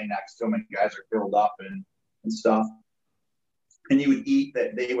dogs are laying next to them and guys are curled up and stuff. And you would eat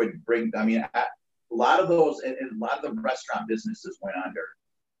that they would bring, a lot of those, and a lot of the restaurant businesses went under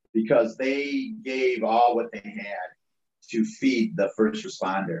because they gave all what they had to feed the first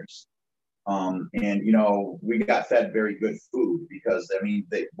responders. And, we got fed very good food because,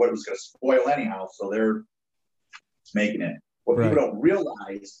 what was going to spoil anyhow, so they're making it. What people don't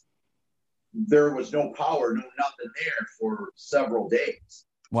realize, there was no power, no nothing there for several days.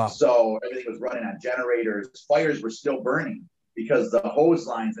 Wow. So everything was running on generators. Fires were still burning because the hose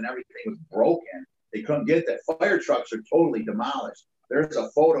lines and everything was broken. They couldn't get that. Fire trucks are totally demolished. There's a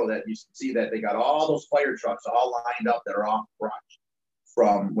photo that you see that they got all those fire trucks all lined up that are off brush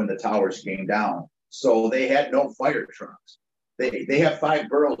from when the towers came down. So they had no fire trucks. They have 5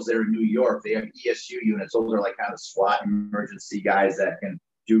 boroughs there in New York. They have ESU units. Those are like kind of SWAT emergency guys that can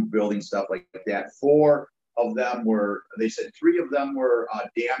do building stuff like that. 4 of them were, they said 3 of them were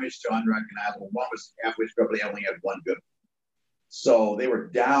damaged to unrecognizable. 1 was halfway through, but they only had 1 good one. So they were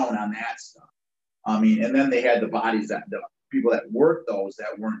down on that stuff. And then they had the bodies that the people that worked those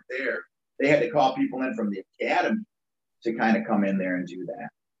that weren't there. They had to call people in from the academy to kind of come in there and do that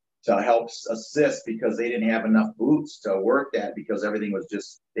to help assist, because they didn't have enough boots to work that, because everything was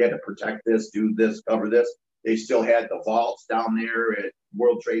just, they had to protect this, do this, cover this. They still had the vaults down there at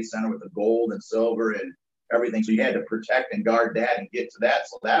World Trade Center with the gold and silver and everything. So you had to protect and guard that and get to that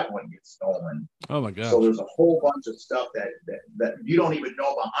so that wouldn't get stolen. Oh my God. So there's a whole bunch of stuff that you don't even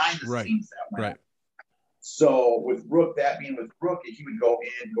know behind the scenes that went. Right. So with Rook, he would go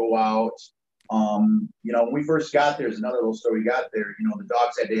in, go out. When we first got there, there's another little story. We got there, the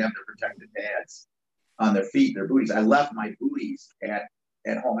dogs had to have their protective pads on their feet, their booties. I left my booties at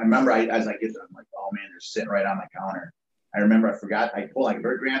home. I remember as I get there, I'm like, oh man, they're sitting right on my counter. I remember I forgot, I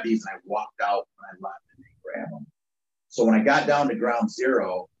grabbed these and I walked out when I left and they grabbed them. So when I got down to ground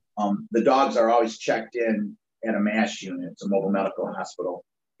zero, the dogs are always checked in at a MASH unit. It's a mobile medical hospital.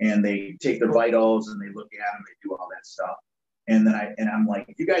 And they take their vitals and they look at them, they do all that stuff. And then I'm like,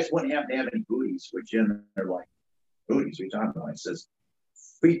 if you guys wouldn't have to have any booties, which in they're like, booties, what are you talking about? It says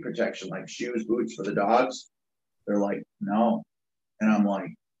feet protection, like shoes, boots for the dogs. They're like, no. And I'm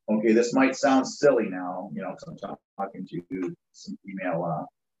like, okay, this might sound silly now, because I'm talking to some female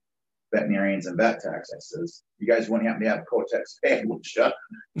veterinarians and vet techs. I says, you guys wouldn't happen to have a Kotex pad, would you?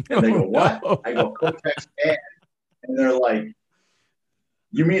 And they go, what? No. I go, Kotex pad. And they're like,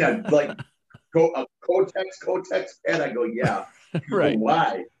 you mean a Kotex pad? I go, yeah. Right. Go,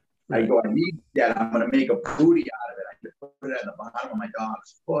 why? Right. I go, I need that. I'm going to make a booty out of it. I can put it at the bottom of my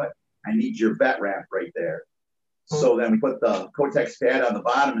dog's foot. I need your vet wrap right there. So then we put the Kotex pad on the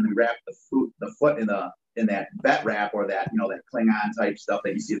bottom and we wrap the foot in that vet wrap, or that, that Klingon type stuff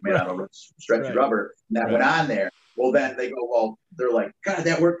that you see made out of stretchy rubber. And that went on there. Well, then they go, well, they're like, God,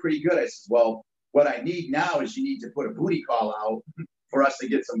 that worked pretty good. I said, well, what I need now is you need to put a booty call out for us to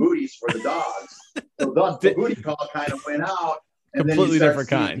get some booties for the dogs. So thus the booty call kind of went out, and completely then different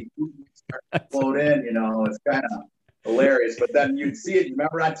kind. Start to float in, it's kind of hilarious. But then you'd see it. You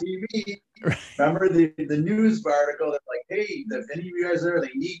remember on TV? Remember the news article that's like, hey, if any of you guys there,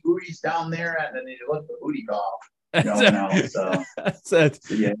 they need booties down there, and then they look the booty call. So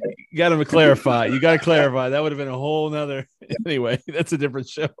yeah. You got to clarify. You got to clarify. That would have been a whole nother. Anyway, that's a different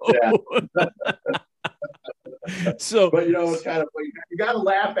show. Yeah. So, but it's kind of you got to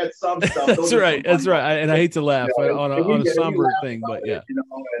laugh at some stuff. That's right. That's right. And I hate to laugh on a somber thing, but yeah.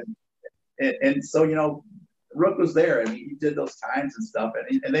 And so Rook was there. I mean, he did those times and stuff,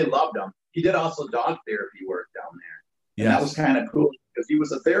 and they loved him. He did also dog therapy work down there. And that was kind of cool because he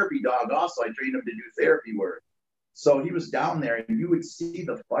was a therapy dog. Also, I trained him to do therapy work. So he was down there, and you would see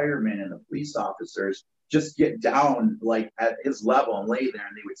the firemen and the police officers just get down like at his level and lay there,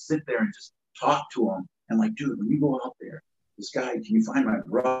 and they would sit there and just talk to him. And like, dude, when you go out there, this guy, can you find my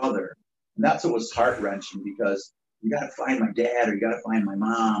brother? And that's what was heart-wrenching, because you got to find my dad, or you got to find my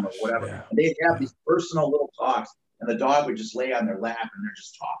mom, or whatever. Yeah. And they'd have these personal little talks, and the dog would just lay on their lap, and they're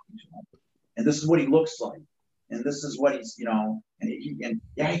just talking to him. And this is what he looks like, and this is what he's, he kind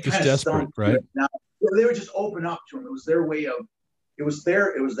of stunk, right? Now they would just open up to him. It was their way of,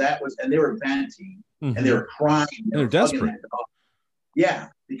 and they were venting, and they were crying. They're desperate. Yeah,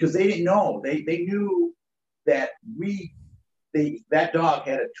 because they didn't know. They knew that that dog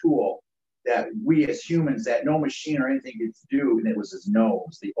had a tool that we as humans, that no machine or anything could do, and it was his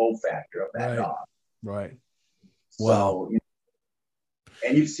nose, the olfactor of that dog. Right. Wow. So,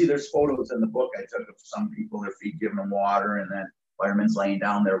 and you see there's photos in the book I took of some people, their feet giving them water, and then fireman's laying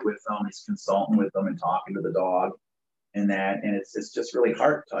down there with them. He's consulting with them and talking to the dog, and it's just really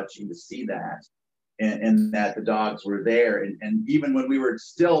heart touching to see that, and that the dogs were there, and even when we were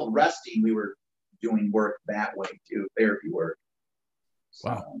still resting, we were doing work that way too, therapy work. So,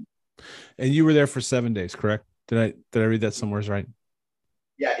 wow. And you were there for 7 days, correct? Did I read that somewhere right?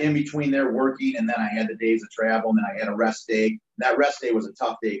 Yeah, in between there working, and then I had the days of travel, and then I had a rest day. That rest day was a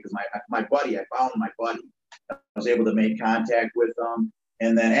tough day because my buddy, I found my buddy. I was able to make contact with him,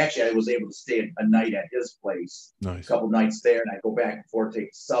 and then actually I was able to stay a night at his place. Nice. A couple nights there, and I'd go back and forth, take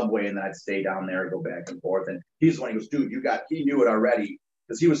the subway, and then I'd stay down there and go back and forth. And he's the one, he goes, dude, he knew it already,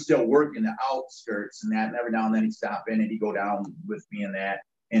 because he was still working the outskirts and that, and every now and then he'd stop in and he'd go down with me and that.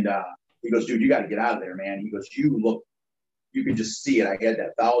 And he goes, dude, you got to get out of there, man. He goes, you could just see it. I had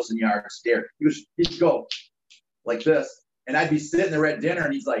that 1,000-yard stare. He'd go like this, and I'd be sitting there at dinner,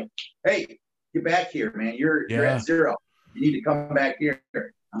 and he's like, hey, get back here, man. You're at zero. You need to come back here.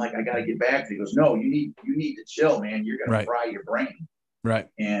 I'm like, I got to get back. He goes, no, you need to chill, man. You're going to fry your brain. Right.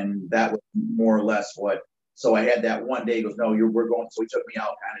 And that was more or less what. So I had that one day. He goes, no, we're going. So he took me out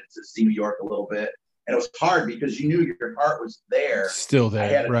kind of to see New York a little bit. And it was hard because you knew your heart was there. Still there. I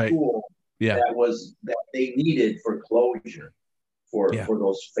had a tool that they needed for closure for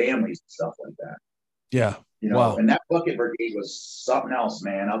those families and stuff like that. Yeah. Wow. And that bucket brigade was something else,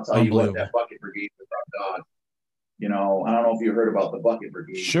 man. I'll tell you what, that bucket brigade was our dog. I don't know if you heard about the bucket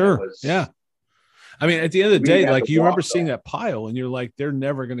brigade. Sure. I mean, at the end of the day, like, you remember seeing that pile and you're like, they're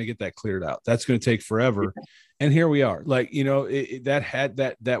never going to get that cleared out. That's going to take forever. And here we are. Like,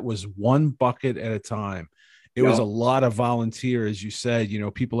 that was one bucket at a time. It was a lot of volunteer, as you said,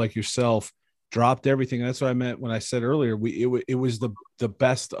 people like yourself dropped everything. That's what I meant when I said earlier, it was the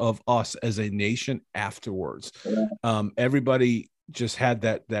best of us as a nation afterwards. Everybody just had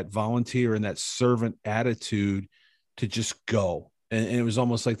that volunteer and that servant attitude to just go. And it was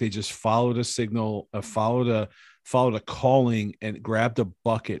almost like they just followed a signal, followed a calling, and grabbed a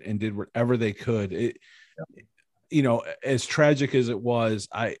bucket and did whatever they could. As tragic as it was,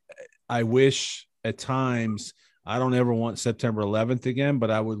 I wish at times, I don't ever want September 11th again,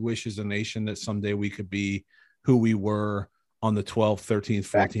 but I would wish as a nation that someday we could be who we were on the 12th, 13th,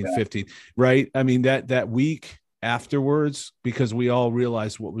 14th, 15th, right? I mean, that week afterwards, because we all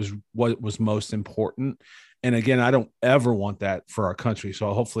realized what was most important. And again, I don't ever want that for our country.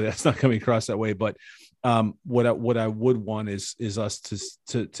 So hopefully that's not coming across that way. But what I would want is us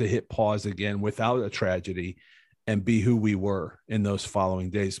to hit pause again without a tragedy and be who we were in those following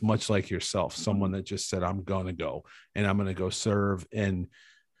days, much like yourself, someone that just said, I'm going to go and I'm going to go serve. And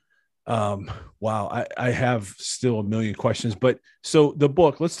wow, I have still a million questions, but so the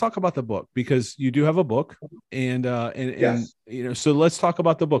book, let's talk about the book, because you do have a book and so let's talk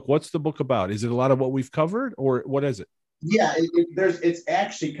about the book. What's the book about? Is it a lot of what we've covered, or what is it? Yeah, it's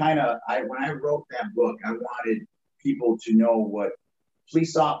actually kind of, when I wrote that book, I wanted people to know what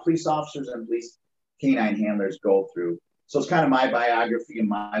police officers and police canine handlers go through. So it's kind of my biography and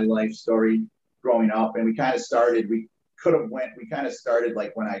my life story growing up. And we kind of started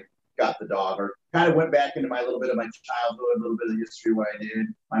like when I got the dog, or kind of went back into my little bit of my childhood, a little bit of the history of what I did.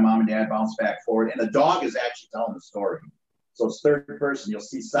 My mom and dad bounced back forward, and the dog is actually telling the story. So it's third person. You'll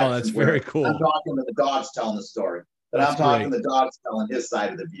see sections. Oh, that's very cool. I'm talking to the dog's telling the story, but I'm talking to the dog's telling his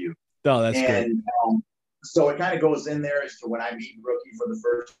side of the view. Oh, that's great. So it kind of goes in there as to when I meet Rookie for the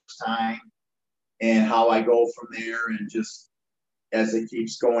first time and how I go from there, and just as it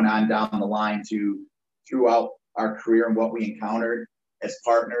keeps going on down the line to throughout our career and what we encountered as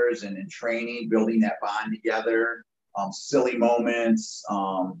partners and in training, building that bond together, silly moments,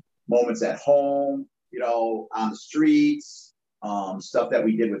 moments at home, on the streets, stuff that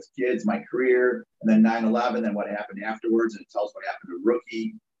we did with kids, my career, and then 9/11, then what happened afterwards, and it tells what happened to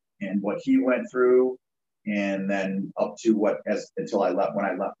Rookie and what he went through, and then up to until I left, when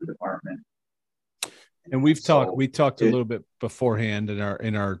I left the department. And we talked a little bit beforehand in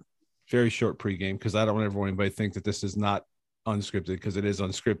our very short pregame, because I don't want anybody to think that this is not unscripted, because it is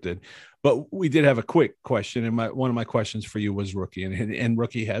unscripted. But we did have a quick question, and one of my questions for you was Rookie, and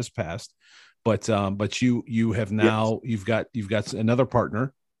Rookie has passed, but you have now, you've got another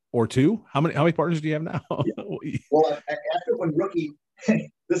partner or two. How many partners do you have now? Yeah. Well, after when Rookie,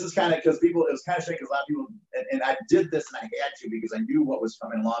 this is kind of because it was kind of strange because a lot of people, and I did this and I had to because I knew what was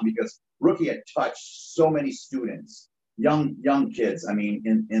coming along, because Rookie had touched so many students, young kids,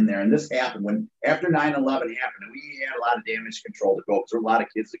 in there. And this happened after 9/11 happened, and we had a lot of damage control to go, because there were a lot of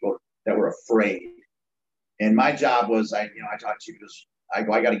kids that were afraid. And my job was, I talked to you because I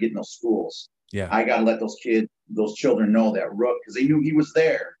got to get in those schools. Yeah. I got to let those children know that because they knew he was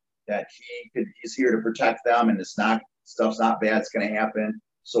there, that he's here to protect them, and stuff's not bad, it's going to happen.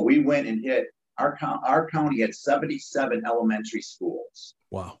 So we went and hit our county had 77 elementary schools.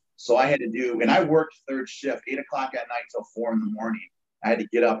 Wow. So I had to do, and I worked third shift, 8 o'clock at night till 4 a.m. I had to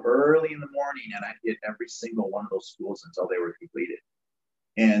get up early in the morning, and I hit every single one of those schools until they were completed.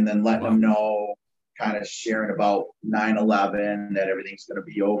 And then letting them know, kind of sharing about 9/11, that everything's going to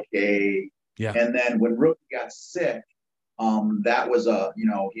be okay. Yeah. And then when Rookie got sick, that was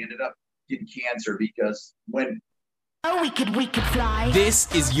he ended up getting cancer, because when we could fly.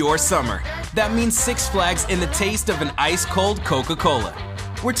 This is your summer. That means Six Flags and the taste of an ice-cold Coca-Cola.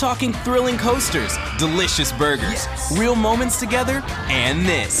 We're talking thrilling coasters, delicious burgers, real moments together, and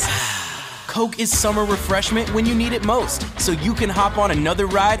this. Coke is summer refreshment when you need it most, so you can hop on another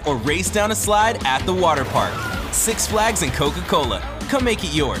ride or race down a slide at the water park. Six Flags and Coca-Cola. Come make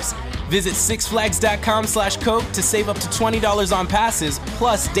it yours. Visit sixflags.com/Coke to save up to $20 on passes,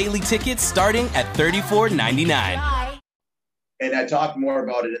 plus daily tickets starting at $34.99. And I talk more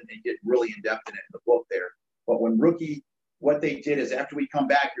about it and they get really in-depth in it in the book there. But when Rookie, what they did is, after we come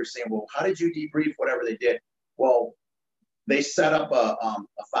back, you're saying, well, how did you debrief whatever they did? Well, they set up a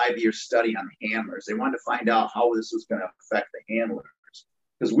 5-year study on the handlers. They wanted to find out how this was going to affect the handlers,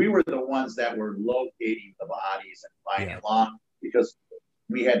 because we were the ones that were locating the bodies and finding along, because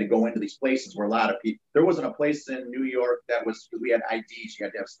we had to go into these places where a lot of people, there wasn't a place in New York that was, because we had IDs, you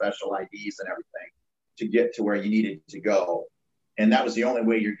had to have special IDs and everything to get to where you needed to go. And that was the only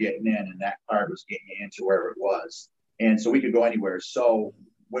way you're getting in, and that card was getting you into wherever it was. And so we could go anywhere. So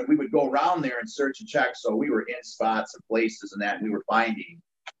when we would go around there and search and check, so we were in spots and places and that, and we were finding,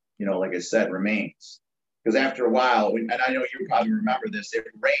 like I said, remains. Because after a while, and I know you probably remember this, it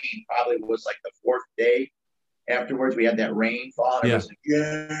rained, probably was like the 4th day afterwards. We had that rain fall, and I was like,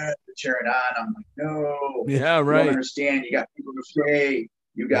 they're cheering on. I'm like, no. Yeah, right. You don't understand. You got people who say,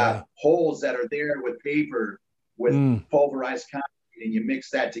 you got holes that are there with paper, with pulverized concrete, and you mix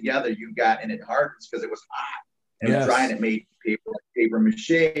that together, and it hardens because it was hot. And it's dry, and it made paper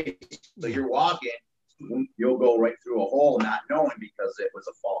mache. So you're walking, you'll go right through a hole not knowing, because it was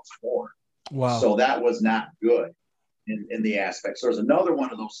a false floor. Wow. So that was not good in the aspects. So there's another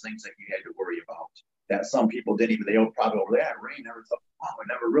one of those things that you had to worry about that some people didn't even, they'll probably over that rain, never thought, I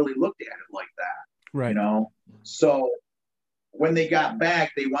never really looked at it like that. Right. So when they got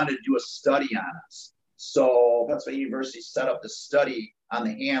back, they wanted to do a study on us. So Pennsylvania University set up the study on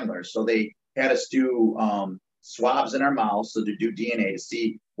the handlers. So they had us do swabs in our mouths, so to do DNA, to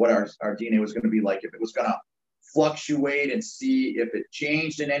see what our DNA was going to be like, if it was going to fluctuate, and see if it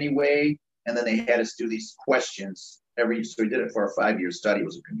changed in any way. And then they had us do these questions so we did it for a 5-year study. It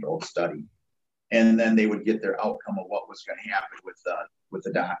was a controlled study. And then they would get their outcome of what was going to happen with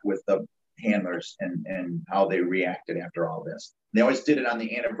the handlers and how they reacted after all this. They always did it on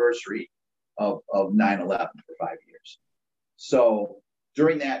the anniversary of 9/11 for 5 years. So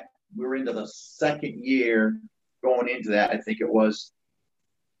during that, we were into the 2nd year going into that. I think it was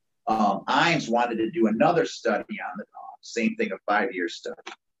Imes wanted to do another study on the dogs, same thing, a 5-year study.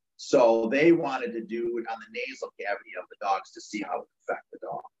 So they wanted to do it on the nasal cavity of the dogs to see how it would affect the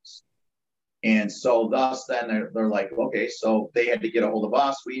dogs. And so thus then they're like, okay, so they had to get a hold of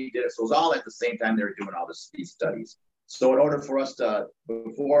us. We did it. So it was all at the same time they were doing all these studies. So in order for us to,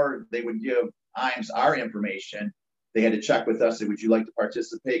 before they would give IAMS our information, they had to check with us. Say, would you like to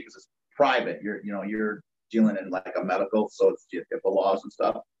participate? Because it's private. You're dealing in like a medical, so it's HIPAA laws and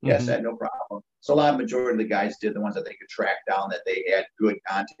stuff. Mm-hmm. Yes, I had no problem. So a lot of majority of the guys did, the ones that they could track down that they had good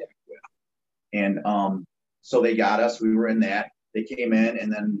contact with. And so they got us. We were in that. They came in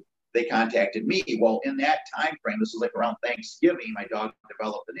and then they contacted me. Well, in that time frame, this was like around Thanksgiving, my dog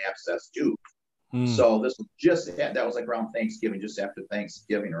developed an abscess tooth. So this was that was like around Thanksgiving, just after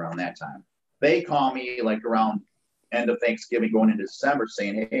Thanksgiving, around that time. They call me like around end of Thanksgiving going into December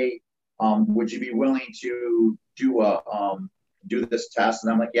saying, hey, would you be willing to do this test?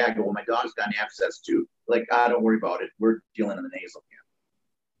 And I'm like, yeah. I go, well, my dog's got an abscess tooth. Like, don't worry about it. We're dealing in the nasal cavity.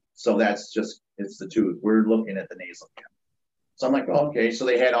 So it's the tooth. We're looking at the nasal cavity. So I'm like, oh, okay. So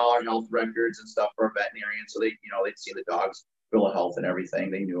they had all our health records and stuff for a veterinarian. So they'd see the dog's bill of health and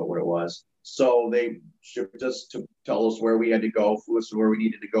everything. They knew what it was. So they shipped us to tell us where we had to go, flew us to where we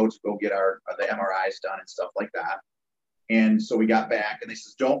needed to go get the MRIs done and stuff like that. And so we got back and they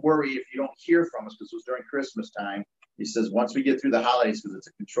says, don't worry if you don't hear from us, because it was during Christmas time. He says, once we get through the holidays, because it's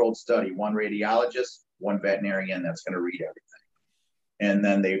a controlled study, one radiologist, one veterinarian that's going to read everything. And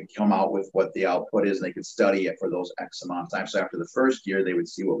then they come out with what the output is, and they could study it for those X amount of time. So after the first year, they would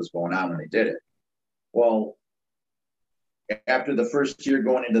see what was going on when they did it. Well, after the first year,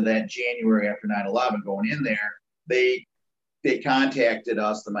 going into that January after 9/11, going in there, they contacted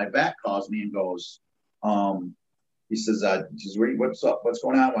us. And my vet calls me and goes, he says, what's up? What's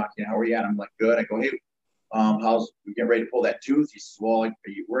going on, Joaquin? How are you at? I'm like, good. I go, hey, we getting ready to pull that tooth? He says, well,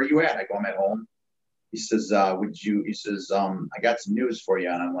 where are you at? I go, I'm at home. He says, I got some news for you.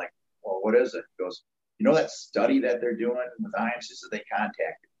 And I'm like, well, what is it? He goes, you know that study that they're doing with IAMS? He says, they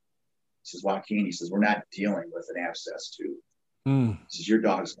contacted. He says, Joaquin, he says, we're not dealing with an abscess tooth. He says, your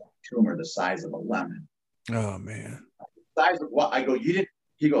dog's got a tumor the size of a lemon. Oh, man. The size of what? I go, you didn't?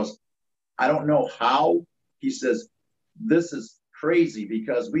 He goes, I don't know how. He says, this is crazy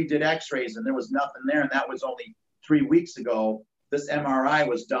because we did x-rays and there was nothing there. And that was only 3 weeks ago. This MRI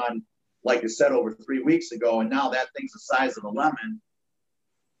was done, like I said, over 3 weeks ago. And now that thing's the size of a lemon.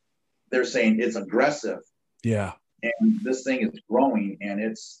 They're saying it's aggressive. Yeah. And this thing is growing and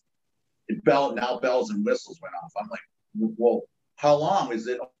now bells and whistles went off. I'm like, well, how long is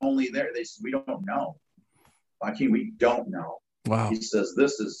it only there? They said, we don't know. Joaquin, we don't know. Wow. He says,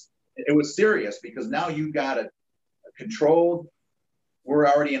 it was serious because now you got a controlled, we're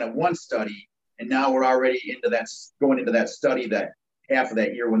already in a one study, and now we're already going into that study that half of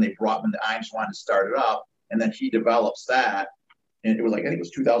that year when the IAMS wanted to start it up, and then he develops that. And it was like, I think it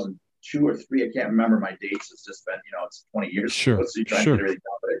was 2002 or 3. I can't remember my dates. It's just been, it's 20 years. Sure. So you're trying to get everything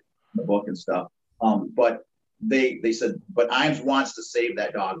out in the book and stuff. But they said, but IAMS wants to save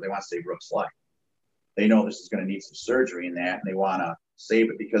that dog. They want to save Rook's life. They know this is going to need some surgery in that, and they want to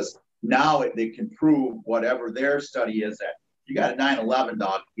save it because now they can prove whatever their study is that you got a 9/11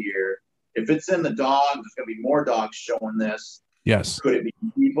 dog here. If it's in the dog, there's going to be more dogs showing this. Yes. Could it be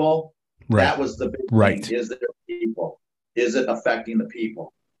people? Right. That was the big thing. Is there people? Is it affecting the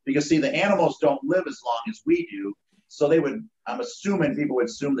people? Because see, the animals don't live as long as we do. So I'm assuming people would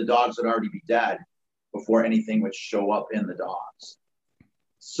assume the dogs would already be dead before anything would show up in the dogs.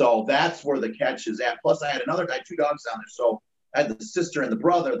 So that's where the catch is at. Plus I had 2 dogs down there. So I had the sister and the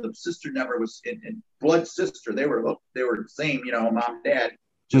brother. The sister never was in blood sister. They were the same, mom, dad,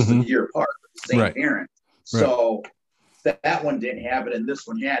 just a year apart, the same parent. So that one didn't have it and this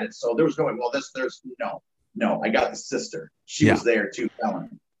one had it. So there was no way, no, I got the sister. She was there too telling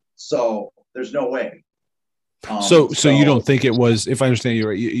me. So there's no way. So you don't think it was, if I understand you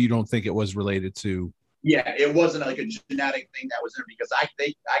right, you don't think it was related to? Yeah, it wasn't like a genetic thing that was there because I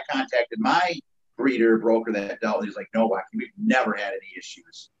contacted my breeder broker that dealt with it. He's like, no, we've never had any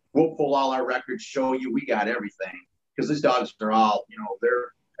issues. We'll pull all our records, show you, we got everything. Because these dogs are all,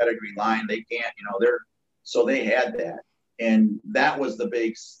 they're pedigree line. They can't, so they had that. And that was the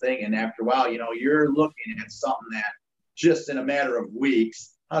big thing. And after a while, you're looking at something that just in a matter of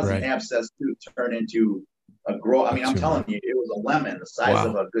weeks, how's an abscess tooth turn into a grow? I mean, I'm telling you, it was a lemon, the size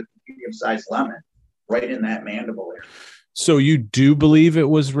of a good medium-sized lemon, right in that mandible area. So you do believe it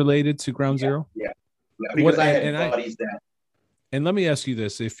was related to Ground Zero? Yeah. Because I had buddies that. And let me ask you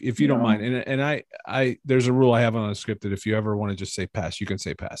this, if you don't mind, and I there's a rule I have on Unscripted. If you ever want to just say pass, you can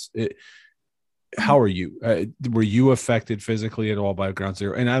say pass. How are you? Were you affected physically at all by Ground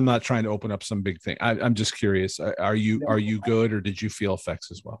Zero? And I'm not trying to open up some big thing. I'm just curious. Are you good, or did you feel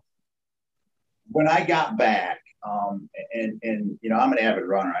effects as well? When I got back, and I'm an avid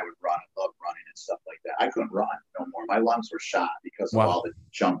runner. I would run. I love running. I couldn't run no more. My lungs were shot because of all the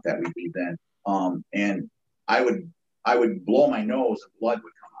junk that we breathed in. And I would blow my nose and blood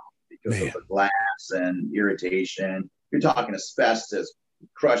would come out because of the glass and irritation. You're talking asbestos,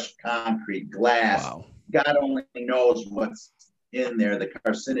 crushed concrete, glass. Wow. God only knows what's in there, the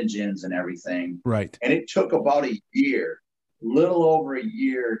carcinogens and everything. Right. And it took about a year, little over a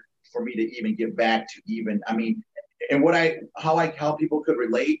year, for me to even get back to even, I mean, and how people could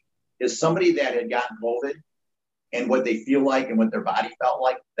relate is somebody that had gotten COVID and what they feel like and what their body felt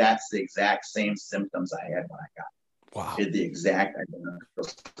like, that's the exact same symptoms I had when I got it. Wow. Did the exact identical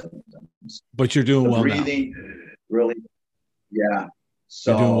symptoms. But you're doing well breathing, now. Really, yeah.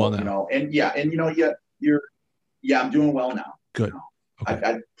 So, you're doing well now. You know, I'm doing well now. Good. You know? Okay.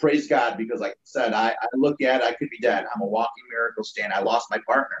 I praise God because, like I said, I look at it, I could be dead. I'm a walking miracle stand. I lost my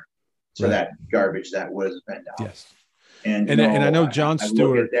partner to that garbage that was been down. Yes. And I know John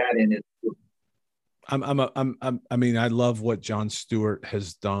Stewart. I look at that and I mean, I love what John Stewart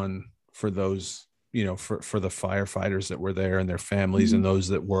has done for those, you know, for the firefighters that were there and their families and those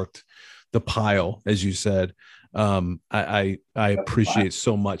that worked the pile, as you said. I appreciate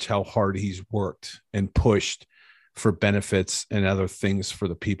so much how hard he's worked and pushed for benefits and other things for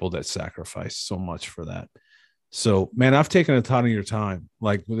the people that sacrifice so much for that. So, man, I've taken a ton of your time.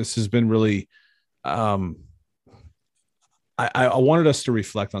 Like, this has been really, I wanted us to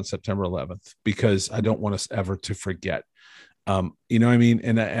reflect on September 11th because I don't want us ever to forget. You know what I mean?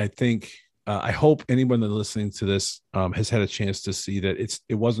 And I think, I hope anyone that's listening to this has had a chance to see that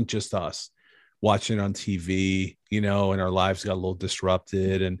it wasn't just us watching on TV, you know, and our lives got a little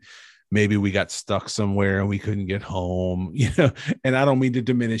disrupted and maybe we got stuck somewhere and we couldn't get home, you know, and I don't mean to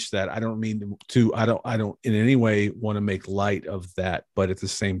diminish that. I don't mean to, I don't in any way want to make light of that. But at the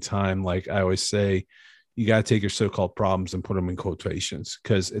same time, like I always say, you got to take your so-called problems and put them in quotations.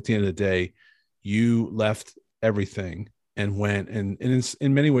 Because at the end of the day, you left everything and went and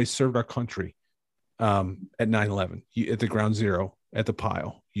in many ways served our country at 9/11, at the ground zero, at the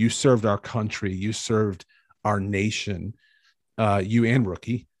pile. You served our country. You served our nation, you and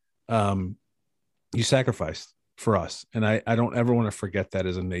Rookie. You sacrificed for us. And I don't ever want to forget that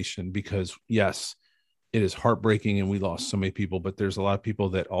as a nation, because yes, it is heartbreaking and we lost so many people, but there's a lot of people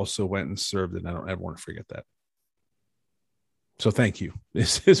that also went and served, and I don't ever want to forget that. So thank you.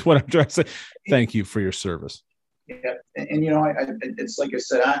 This is what I'm trying to say. Thank you for your service. Yeah. And you know, it's like I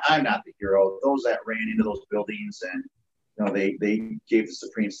said, I'm not the hero. Those that ran into those buildings and, you know, they gave the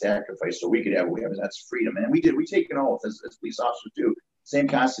supreme sacrifice so we could have what we have. That's freedom. And we take an oath as police officers do. Same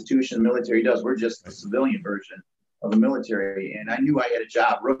constitution the military does. We're just the civilian version of the military. And I knew I had a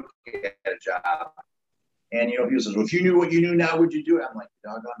job. Rookie had a job. And, you know, people says, well, if you knew what you knew now, would you do it? I'm like,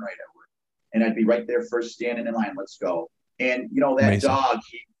 doggone right I would. And I'd be right there first standing in line. Let's go. And, you know, that Amazing. Dog,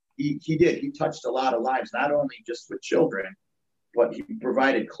 he did. He touched a lot of lives, not only just with children, but he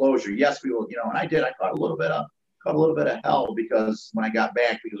provided closure. Yes, we will, you know, and I did. I caught a little bit of hell because when I got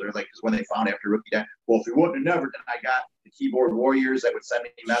back, because when they found after Rookie died, well, if he wouldn't have never done, I got the keyboard warriors that would send me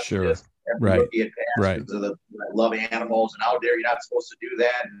messages. Sure. After right. Rookie had passed because of I love animals and how dare you're not supposed to do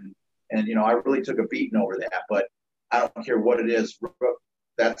that. And you know, I really took a beating over that, but I don't care what it is.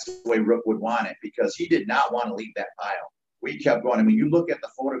 That's the way Rook would want it, because he did not want to leave that pile. We kept going. I mean, you look at the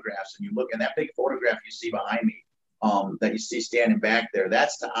photographs and you look, and that big photograph you see behind me, that you see standing back there,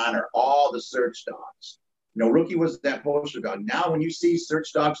 that's to honor all the search dogs. You know, Rookie was that poster dog. Now, when you see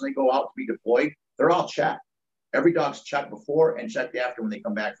search dogs and they go out to be deployed, they're all checked. Every dog's checked before and checked after when they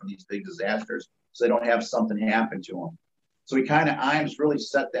come back from these big disasters, so they don't have something happen to them. So he kind of, Iams really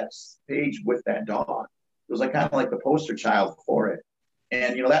set that stage with that dog. It was like kind of like the poster child for it.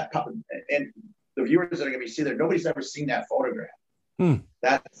 And, you know, and the viewers that are going to be seeing there, nobody's ever seen that photograph.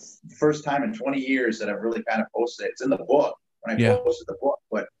 That's the first time in 20 years that I've really kind of posted it. It's in the book when I posted the book,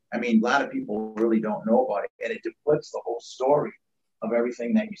 but I mean, a lot of people really don't know about it, and it depicts the whole story of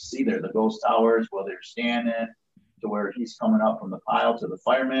everything that you see there. The ghost towers, where they're standing, to where he's coming up from the pile to the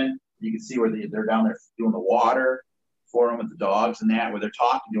firemen. You can see where they're down there doing the water for him with the dogs and that, where they're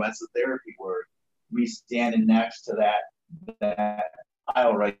talking to. That's the therapy where we standing next to that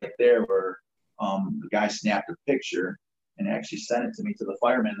pile right there, where the guy snapped a picture and actually sent it to me, to the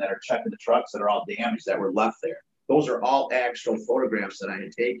firemen that are checking the trucks that are all damaged that were left there. Those are all actual photographs that I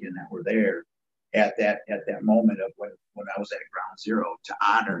had taken that were there at that moment of when I was at ground zero, to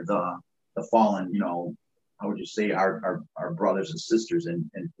honor the fallen, you know, how would you say, our brothers and sisters in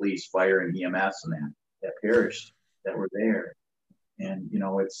police, fire, and EMS and that perished, that were there. And, you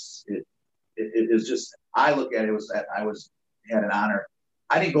know, it is just, I look at it, had an honor.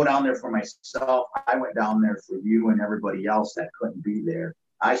 I didn't go down there for myself. I went down there for you and everybody else that couldn't be there.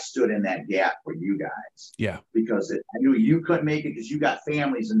 I stood in that gap for you guys. Yeah. Because I knew you couldn't make it because you got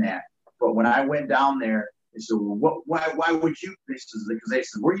families in that. But when I went down there, they said, well, why would you? Because they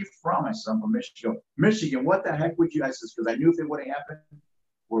said, where are you from? I said, I'm from Michigan. Michigan, what the heck would you? I said, because I knew if it would have happened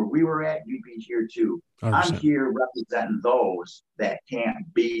where we were at, you'd be here too. 100%. I'm here representing those that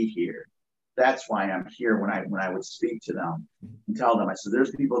can't be here. That's why I'm here when I would speak to them and tell them, I said,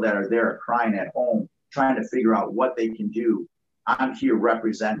 there's people that are there crying at home, trying to figure out what they can do. I'm here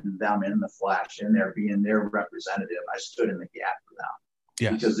representing them in the flesh, and they're being their representative. I stood in the gap for them.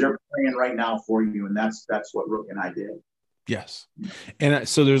 Yes. Because they're praying right now for you, and that's what Rook and I did. Yes. And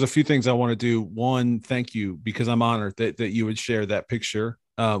so there's a few things I want to do. One, thank you, because I'm honored that you would share that picture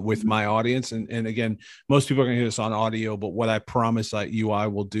with my audience. And again, most people are going to hear this on audio, but what I promise I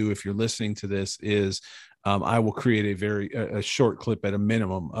will do if you're listening to this is I will create a short clip at a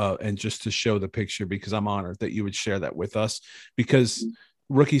minimum and just to show the picture, because I'm honored that you would share that with us, because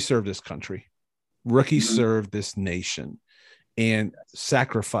Rookie served this country. Rookie served this nation and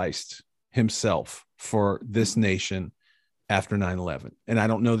sacrificed himself for this nation after 9/11. And I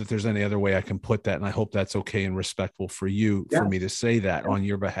don't know that there's any other way I can put that. And I hope that's okay and respectful for you, for me to say that on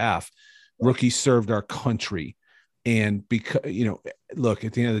your behalf. Rookie served our country. And because, look,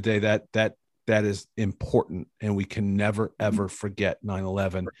 at the end of the day, that is important. And we can never, ever forget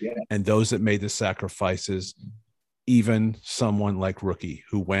 9/11 and those that made the sacrifices, even someone like Rookie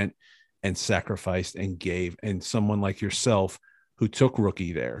who went and sacrificed and gave, and someone like yourself who took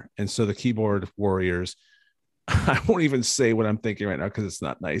Rookie there. And so the keyboard warriors, I won't even say what I'm thinking right now because it's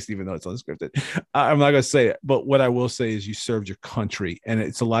not nice, even though it's unscripted. I'm not going to say it, but what I will say is you served your country, and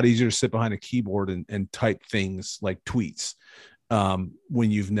it's a lot easier to sit behind a keyboard and type things like tweets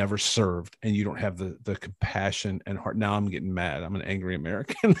when you've never served and you don't have the compassion and heart. Now I'm getting mad. I'm an angry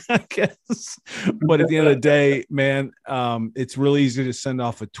American, I guess. But at the end of the day, man, it's really easy to send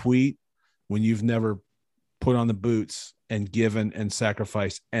off a tweet when you've never put on the boots and given and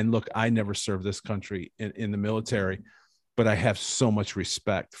sacrificed. And look, I never served this country in the military, but I have so much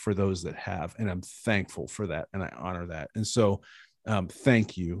respect for those that have, and I'm thankful for that. And I honor that. And so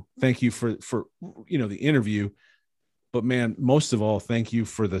thank you for the interview, but man, most of all, thank you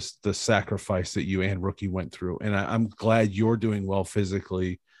for the sacrifice that you and Rookie went through. And I'm glad you're doing well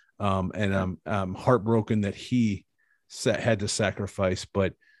physically. And I'm heartbroken that he had to sacrifice,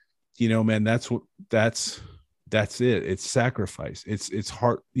 but man, that's it. It's sacrifice. It's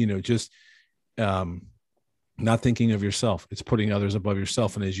heart, just not thinking of yourself. It's putting others above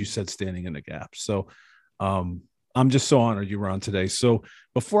yourself. And as you said, standing in the gap. So I'm just so honored you were on today. So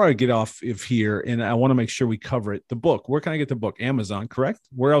before I get off of here, and I want to make sure we cover it, the book, where can I get the book? Amazon, correct?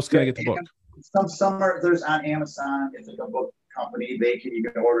 Where else can I get the book? Some are, there's on Amazon. It's like a book company. You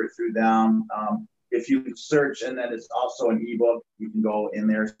can order it through them. If you search, and then it's also an ebook, you can go in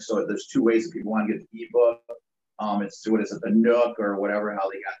there. So there's two ways if people want to get the ebook. It's the Nook or whatever, how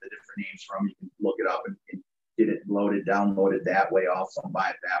they got the different names from. You can look it up and get it downloaded that way also, and buy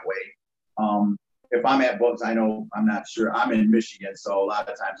it that way. If I'm at books, I'm not sure. I'm in Michigan, so a lot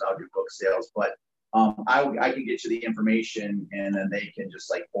of times I'll do book sales, but I can get you the information, and then they can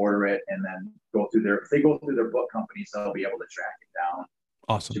just order it and then if they go through their book companies, they'll be able to track it down.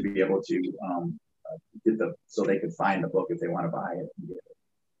 Awesome. To be able to so they can find the book if they want to buy it and get it.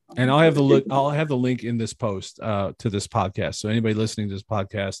 And I'll have the link in this post to this podcast. So anybody listening to this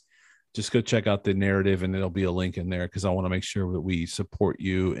podcast, just go check out the narrative, and it'll be a link in there, because I want to make sure that we support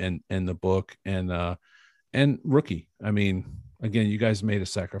you and the book and Rookie. I mean, again, you guys made a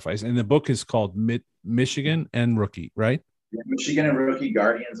sacrifice, and the book is called Michigan and Rookie, right? Yeah, Michigan and Rookie,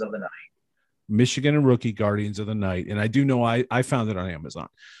 Guardians of the Night. Michigan and Rookie, Guardians of the Night. And I do know I found it on Amazon.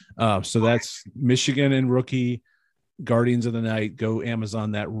 So that's Michigan and Rookie, Guardians of the Night. Go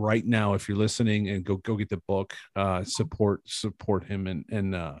Amazon that right now if you're listening, and go get the book. Support him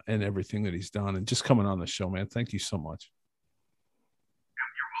and everything that he's done, and just coming on the show, man. Thank you so much.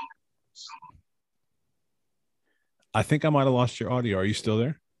 You're welcome. I think I might have lost your audio. Are you still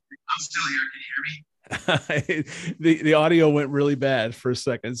there? I'm still here. Can you hear me? the audio went really bad for a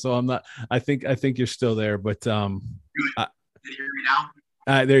second, so I'm not. I think you're still there, but Can you hear me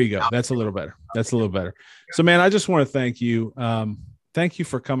now? There you go. That's a little better. So, man, I just want to thank you. Thank you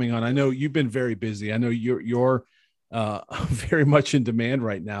for coming on. I know you've been very busy. I know you're very much in demand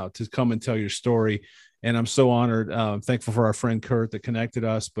right now to come and tell your story. And I'm so honored. I'm thankful for our friend Kurt that connected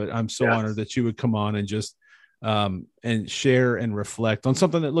us, but I'm so honored that you would come on and just and share and reflect on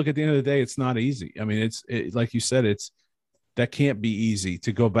something that, look, at the end of the day, it's not easy. I mean, like you said, that can't be easy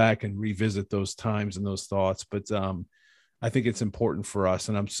to go back and revisit those times and those thoughts. But I think it's important for us,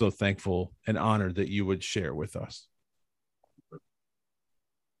 and I'm so thankful and honored that you would share with us.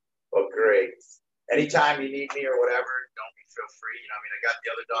 great. Anytime you need me or whatever, don't feel free. I mean, I got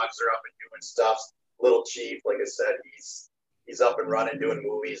the other dogs are up and doing stuff. Little Chief, like I said, he's up and running, doing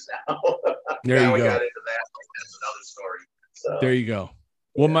movies now. There now you we go. got into that. That's another story. So there you go.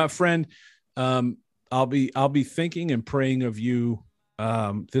 Well, my friend, I'll be thinking and praying of you.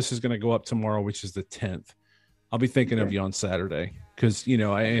 This is going to go up tomorrow, which is the 10th. I'll be thinking of you on Saturday because,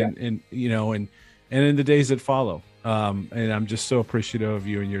 and in the days that follow. And I'm just so appreciative of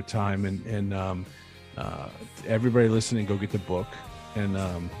you and your time and everybody listening, go get the book and,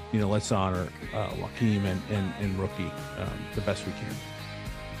 let's honor Joaquin and Rookie the best we can.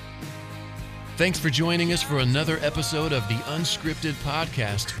 Thanks for joining us for another episode of the Unscripted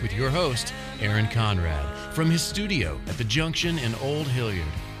podcast with your host, Aaron Conrad, from his studio at the Junction in Old Hilliard.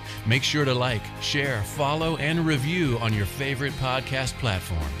 Make sure to like, share, follow, and review on your favorite podcast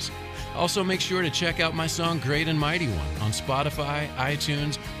platforms. Also, make sure to check out my song Great and Mighty One on Spotify,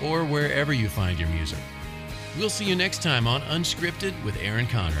 iTunes, or wherever you find your music. We'll see you next time on Unscripted with Aaron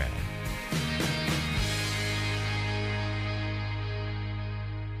Conrad.